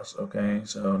formulas. Okay,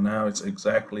 so now it's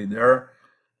exactly there,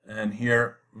 and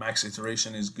here max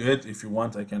iteration is good. If you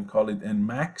want, I can call it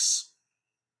nmax,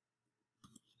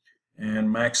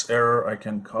 and max error I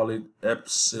can call it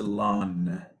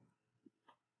epsilon.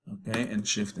 Okay, and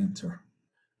shift enter.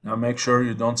 Now make sure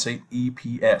you don't say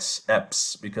EPS,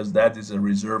 EPS, because that is a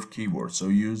reserved keyword, so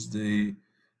use the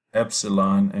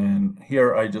epsilon. And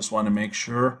here I just want to make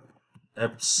sure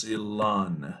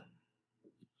epsilon.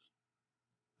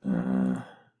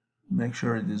 Make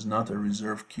sure it is not a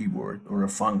reserved keyword or a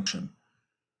function,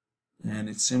 and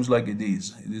it seems like it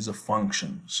is. It is a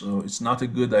function, so it's not a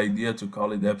good idea to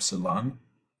call it epsilon.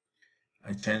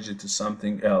 I changed it to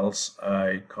something else.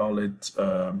 I call it,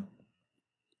 if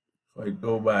I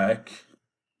go back,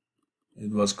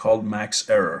 it was called max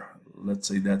error. Let's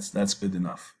say that's good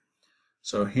enough.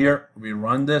 So here we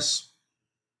run this.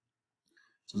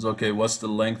 It says, okay, what's the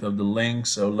length of the link?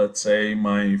 So let's say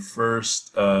my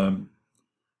first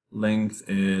length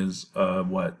is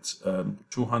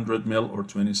 200 mil or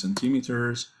 20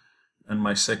 centimeters, and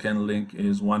my second link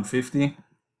is 150. It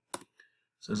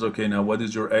says, okay, now what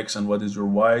is your X and what is your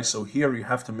Y? So here you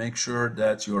have to make sure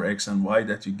that your X and Y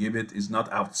that you give it is not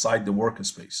outside the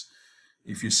workspace.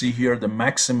 If you see here, the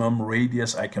maximum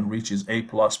radius I can reach is A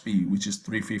plus B, which is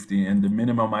 350, and the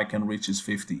minimum I can reach is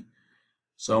 50.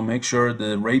 So make sure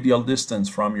the radial distance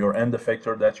from your end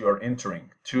effector that you are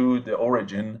entering to the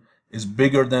origin is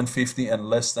bigger than 50 and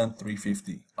less than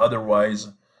 350.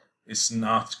 Otherwise, it's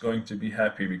not going to be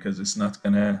happy, because it's not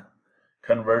going to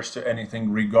converge to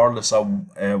anything regardless of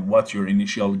what your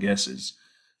initial guess is.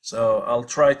 So I'll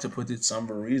try to put it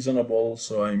somewhere reasonable.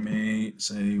 So I may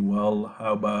say, well,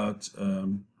 how about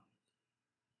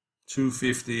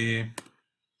 250,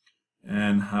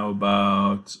 and how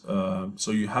about,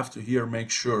 so you have to here make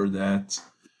sure that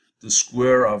the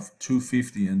square of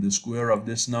 250 and the square of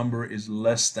this number is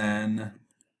less than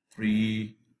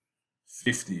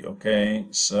 350. Okay,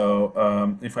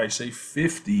 so if I say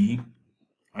 50,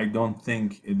 I don't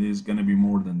think it is going to be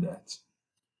more than that.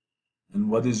 And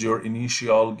what is your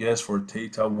initial guess for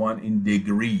theta 1 in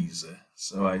degrees?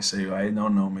 So I say, I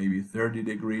don't know, maybe 30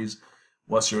 degrees.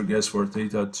 What's your guess for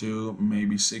theta 2?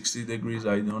 Maybe 60 degrees.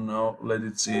 I don't know. Let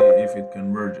it see if it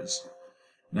converges.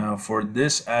 Now for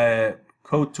this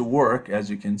code to work, as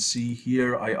you can see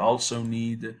here, I also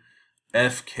need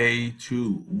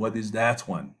FK2. What is that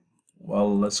one?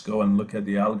 Well, let's go and look at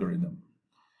the algorithm.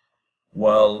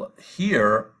 Well,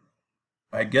 here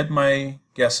I get my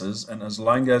guesses, and as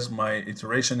long as my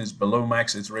iteration is below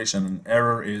max iteration and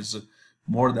error is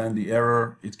more than the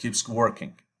error, it keeps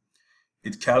working.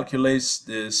 It calculates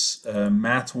this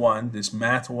MAT1. This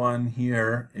MAT1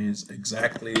 here is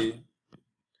exactly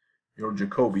your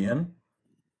Jacobian.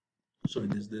 So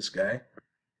it is this guy,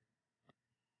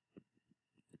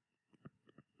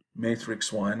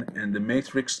 matrix 1, and the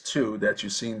matrix 2 that you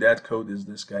see in that code is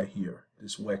this guy here,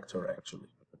 this vector actually.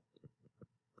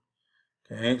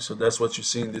 Okay, so that's what you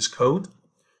see in this code.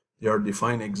 They are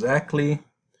defined exactly.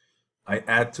 I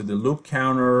add to the loop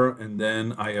counter, and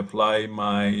then I apply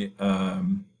my,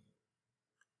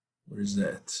 where is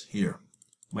that? Here,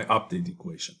 my update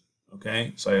equation.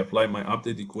 Okay, so I apply my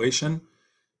update equation.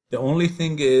 The only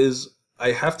thing is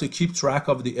I have to keep track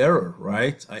of the error,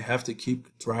 right? I have to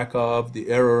keep track of the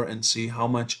error and see how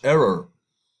much error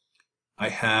I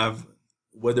have,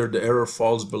 whether the error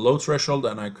falls below threshold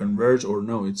and I converge, or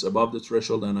no, it's above the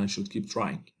threshold and I should keep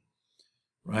trying,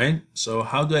 right? So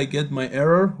how do I get my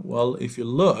error? Well, if you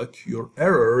look, your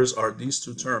errors are these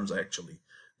two terms actually.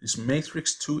 This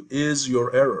matrix 2 is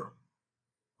your error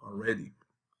already.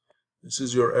 This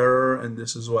is your error, and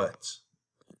this is what?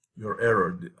 Your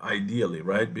error, ideally,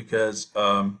 right? Because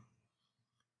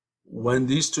when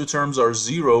these two terms are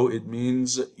 0, it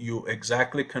means you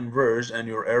exactly converged, and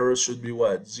your error should be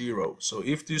what? 0. So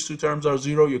if these two terms are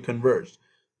 0, you converged.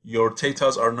 Your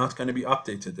thetas are not going to be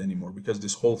updated anymore because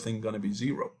this whole thing going to be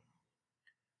 0,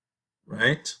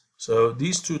 right? So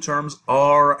these two terms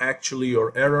are actually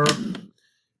your error.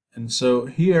 And so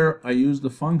here I use the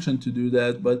function to do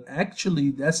that, but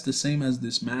actually that's the same as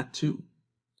this mat2.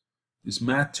 This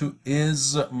mat2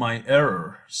 is my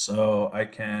error, so I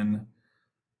can,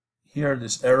 here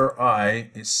this error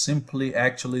I is simply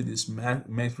actually this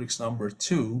matrix number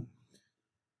 2,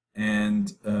 and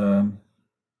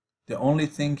the only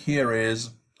thing here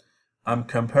is I'm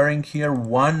comparing here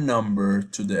one number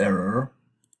to the error,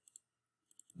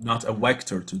 not a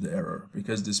vector to the error,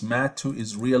 because this mat2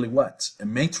 is really what? A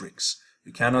matrix.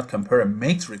 You cannot compare a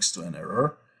matrix to an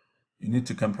error. You need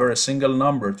to compare a single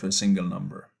number to a single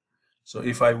number. So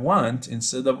if I want,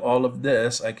 instead of all of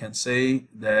this, I can say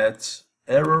that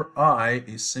error I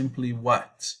is simply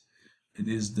what? It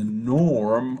is the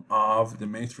norm of the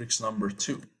matrix number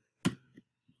 2.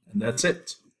 And that's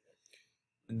it.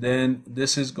 And then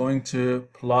this is going to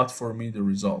plot for me the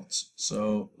results.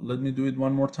 So let me do it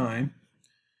one more time.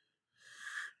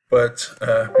 But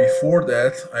before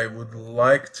that, I would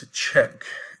like to check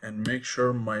and make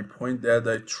sure my point that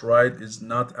I tried is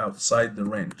not outside the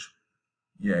range.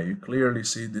 Yeah, you clearly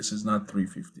see this is not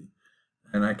 350.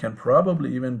 And I can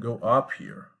probably even go up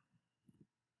here.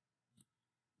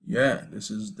 Yeah, this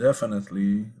is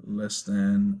definitely less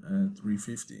than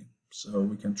 350. So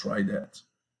we can try that.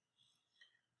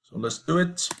 So let's do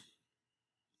it.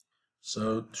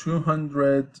 So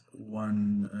 200,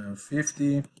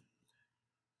 150,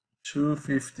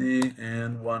 250,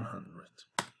 and 100.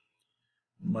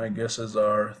 My guesses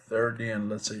are 30 and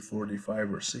let's say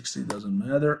 45 or 60, doesn't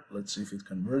matter. Let's see if it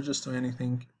converges to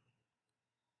anything.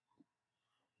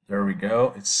 There we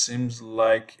go. It seems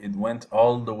like it went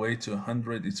all the way to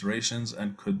 100 iterations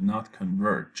and could not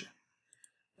converge.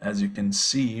 As you can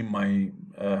see, my,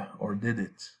 or did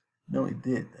it? No, it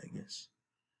did, I guess.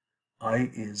 I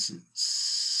is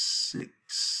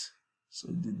 6. So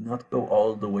it did not go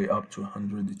all the way up to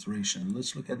 100 iteration.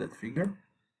 Let's look at that figure.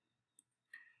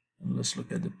 And let's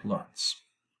look at the plots.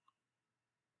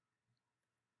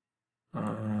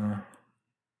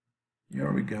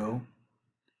 Here we go.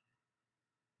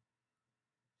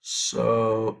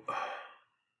 So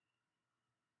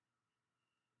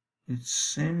it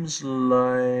seems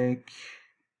like,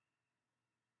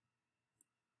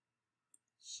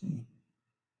 let's see,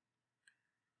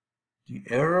 the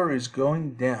error is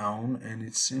going down, and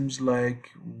it seems like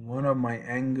one of my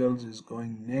angles is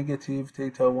going negative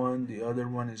theta 1, the other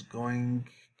one is going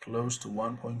close to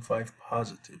 1.5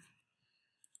 positive,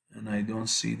 and I don't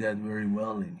see that very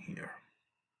well in here.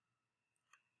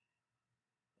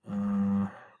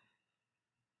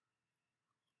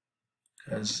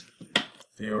 Because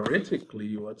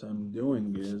theoretically what I'm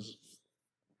doing is,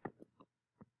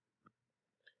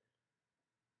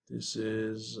 this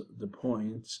is the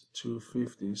point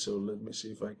 250, so let me see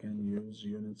if I can use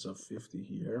units of 50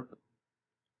 here.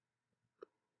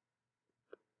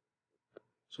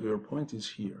 So your point is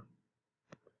here.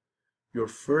 Your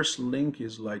first link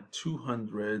is like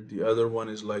 200, the other one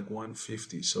is like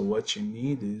 150. So what you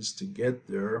need is to get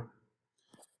there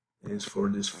is for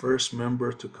this first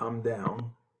member to come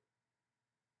down,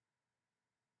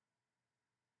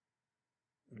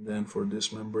 and then for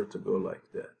this member to go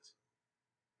like that.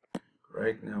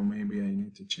 Right now, maybe I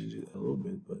need to change it a little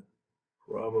bit, but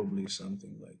probably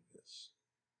something like this.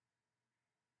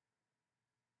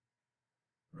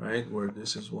 Right, where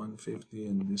this is 150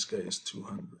 and this guy is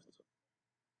 200.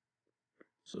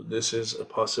 So this is a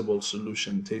possible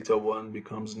solution. Theta 1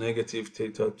 becomes negative,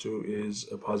 theta 2 is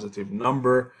a positive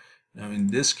number. Now in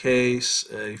this case,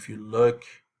 if you look,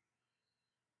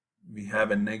 we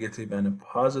have a negative and a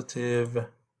positive,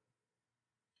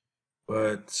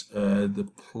 but the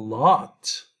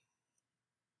plot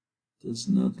does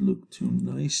not look too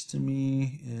nice to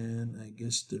me, and I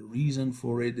guess the reason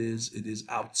for it is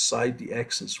outside the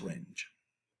axis range.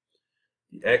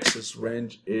 The axis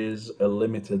range is a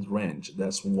limited range,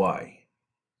 that's why.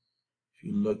 If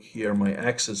you look here, my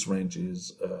axis range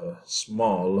is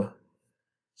small,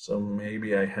 so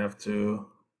maybe I have to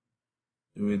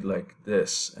do it like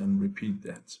this and repeat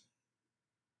that.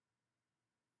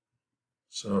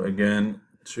 So again,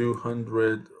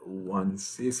 200,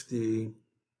 150,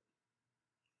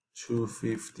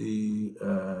 250,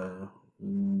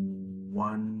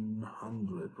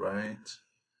 100, right?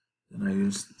 And I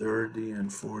use 30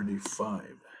 and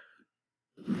 45.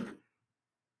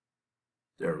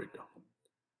 There we go.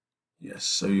 Yes,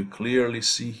 so you clearly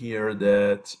see here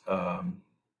that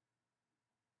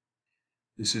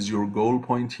this is your goal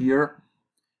point here,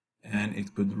 and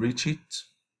it could reach it,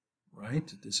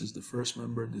 right? This is the first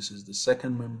member, this is the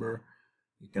second member.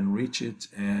 You can reach it,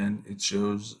 and it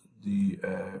shows the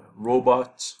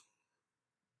robot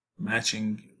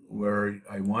matching where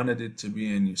I wanted it to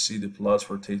be, and you see the plots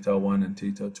for theta 1 and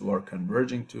theta 2 are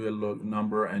converging to a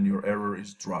number, and your error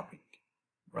is dropping,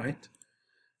 right?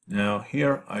 Now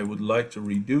here I would like to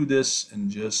redo this,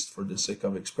 and just for the sake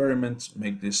of experiment,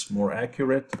 make this more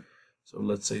accurate. So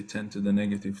let's say 10 to the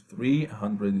negative 3,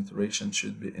 100 iterations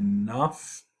should be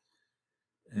enough.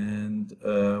 And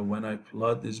when I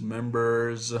plot these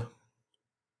members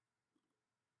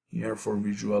here for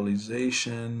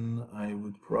visualization, I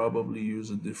would probably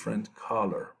use a different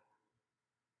color.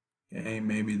 Okay,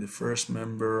 maybe the first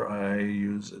member I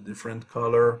use a different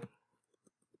color.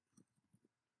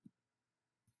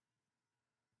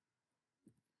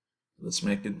 Let's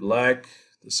make it black.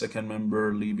 The second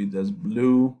member, leave it as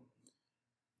blue.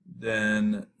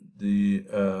 Then the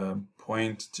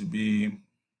point to be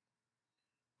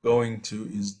going to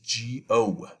is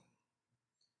GO.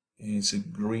 And it's a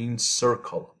green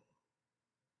circle.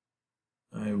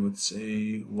 I would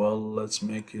say, well, let's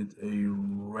make it a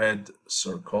red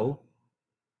circle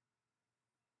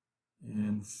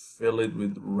and fill it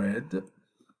with red.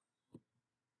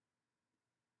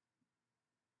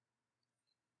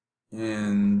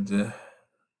 And the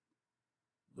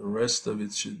rest of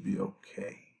it should be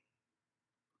okay.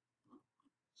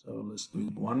 So let's do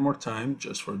it one more time,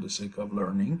 just for the sake of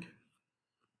learning.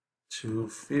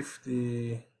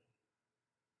 250.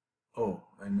 Oh,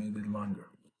 I made it longer.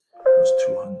 It was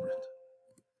 200.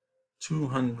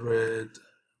 200,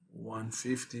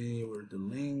 150 were the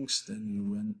links, then you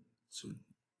went to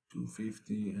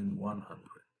 250 and 100.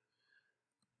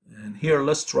 And here,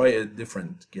 let's try a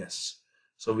different guess.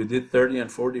 So we did 30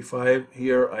 and 45.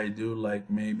 Here I do like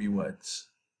maybe what?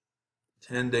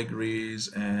 10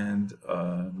 degrees and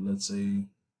let's say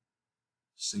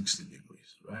 60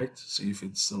 degrees, right? See if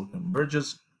it still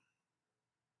converges.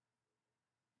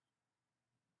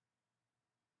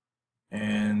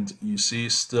 And you see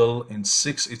still in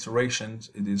 6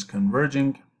 iterations it is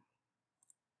converging.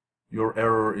 Your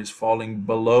error is falling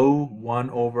below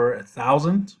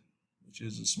 1/1000, which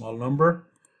is a small number.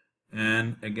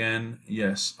 And again,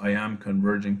 yes, I am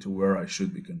converging to where I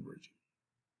should be converging.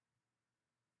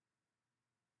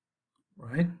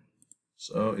 Right?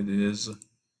 So it is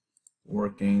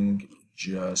working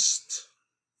just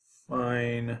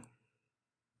fine.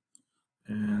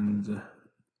 And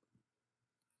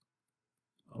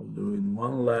I'll do it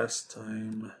one last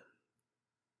time.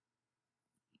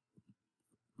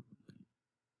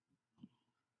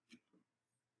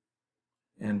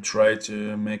 And try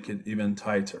to make it even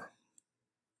tighter.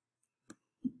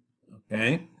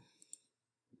 Okay.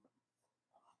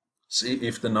 See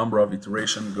if the number of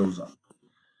iteration goes up.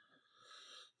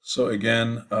 So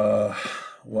again,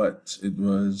 what it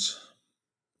was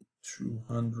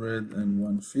 200 and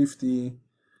 150.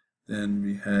 Then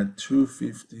we had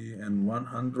 250 and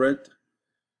 100.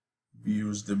 We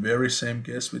used the very same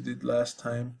guess we did last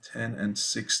time, 10 and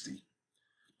 60.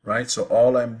 Right, so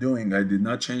all I'm doing, I did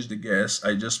not change the guess,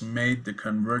 I just made the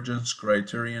convergence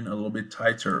criterion a little bit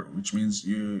tighter, which means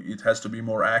it has to be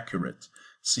more accurate.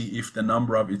 see if the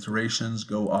number of iterations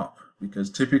go up, because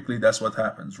typically that's what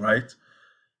happens, right?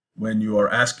 When you are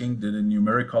asking the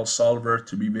numerical solver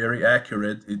to be very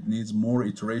accurate, it needs more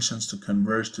iterations to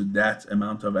converge to that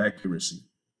amount of accuracy.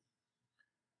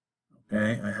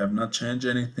 Okay, I have not changed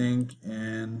anything,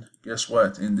 and guess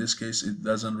what? In this case, it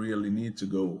doesn't really need to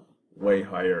go way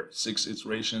higher. 6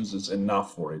 iterations is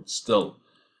enough for it still,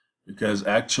 because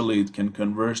actually it can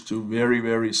converge to very,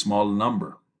 very small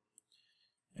number.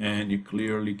 And you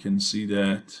clearly can see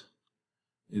that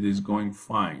it is going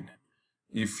fine.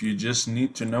 If you just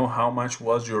need to know how much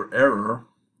was your error,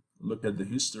 look at the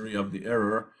history of the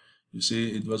error. You see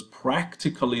it was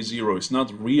practically 0. It's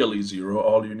not really 0.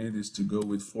 All you need is to go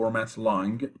with format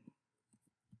long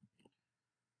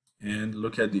and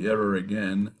look at the error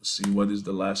again. See what is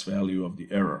the last value of the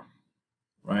error,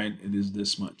 right? It is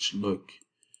this much. Look,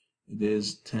 it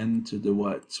is 10 to the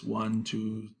what? 1,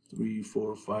 2, 3,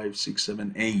 4, 5, 6,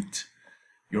 7, 8.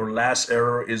 Your last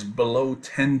error is below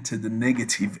 10 to the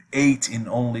negative 8 in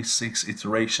only 6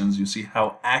 iterations. You see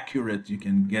how accurate you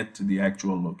can get to the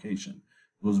actual location.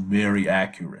 It was very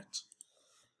accurate.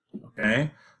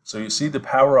 Okay, so you see the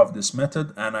power of this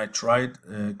method, and I tried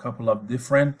a couple of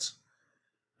different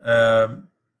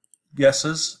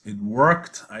guesses. It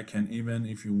worked. I can even,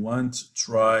 if you want,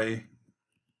 try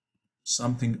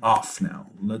something off now.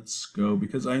 Let's go,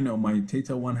 because I know my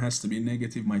theta 1 has to be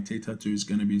negative, my theta 2 is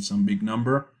going to be some big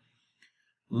number.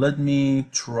 Let me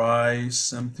try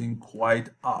something quite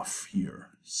off here,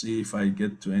 see if I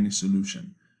get to any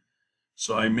solution.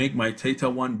 So I make my theta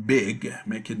 1 big,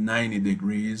 make it 90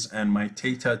 degrees, and my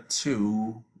theta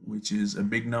 2, which is a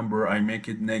big number, I make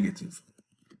it negative.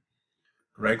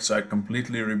 Correct? So I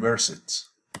completely reverse it.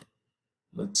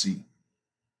 Let's see.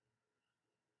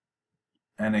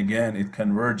 And again, it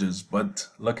converges, but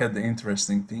look at the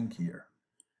interesting thing here.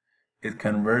 It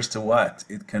converges to what?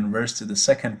 It converges to the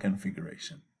second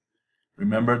configuration.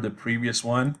 Remember the previous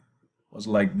one was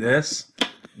like this.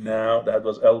 Now that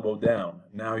was elbow down.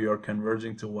 Now you're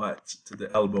converging to what? To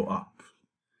the elbow up,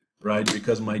 right?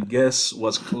 Because my guess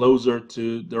was closer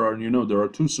to, there are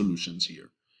two solutions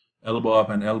here, elbow up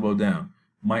and elbow down.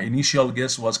 My initial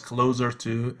guess was closer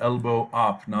to elbow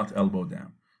up, not elbow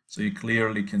down. So you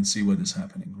clearly can see what is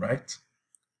happening, right?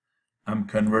 I'm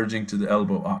converging to the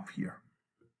elbow up here,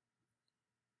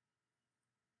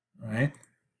 right?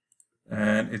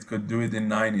 And it could do it in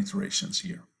 9 iterations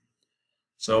here.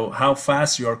 So how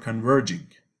fast you are converging,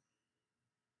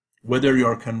 whether you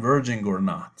are converging or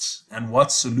not, and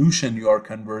what solution you are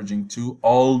converging to,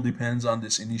 all depends on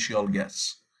this initial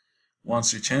guess.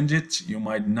 Once you change it, you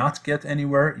might not get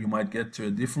anywhere. You might get to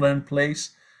a different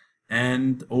place,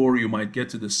 or you might get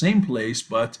to the same place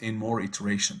but in more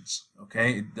iterations.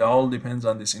 Okay, it all depends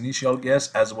on this initial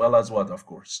guess, as well as what, of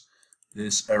course,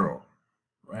 this error,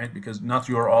 right? Because not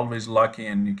you're always lucky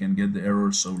and you can get the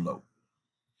error so low.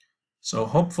 So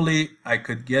hopefully I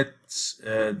could get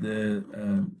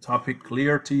the topic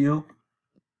clear to you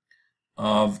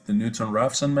of the Newton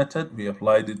Raphson method. We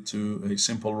applied it to a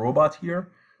simple robot here,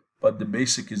 but the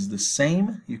basic is the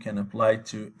same. You can apply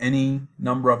to any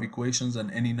number of equations and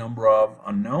any number of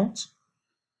unknowns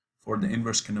for the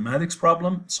inverse kinematics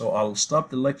problem. So I'll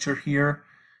stop the lecture here,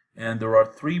 and there are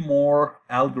 3 more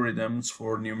algorithms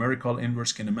for numerical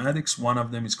inverse kinematics. One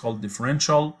of them is called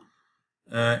differential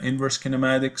inverse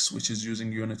kinematics, which is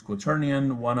using unit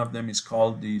quaternion. One of them is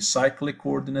called the cyclic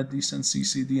coordinate descent,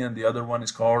 CCD, and the other one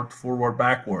is called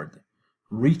forward-backward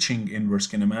reaching inverse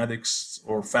kinematics,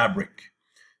 or fabric.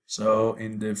 So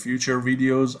in the future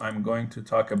videos, I'm going to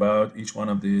talk about each one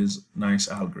of these nice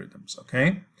algorithms.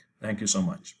 Okay, thank you so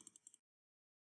much.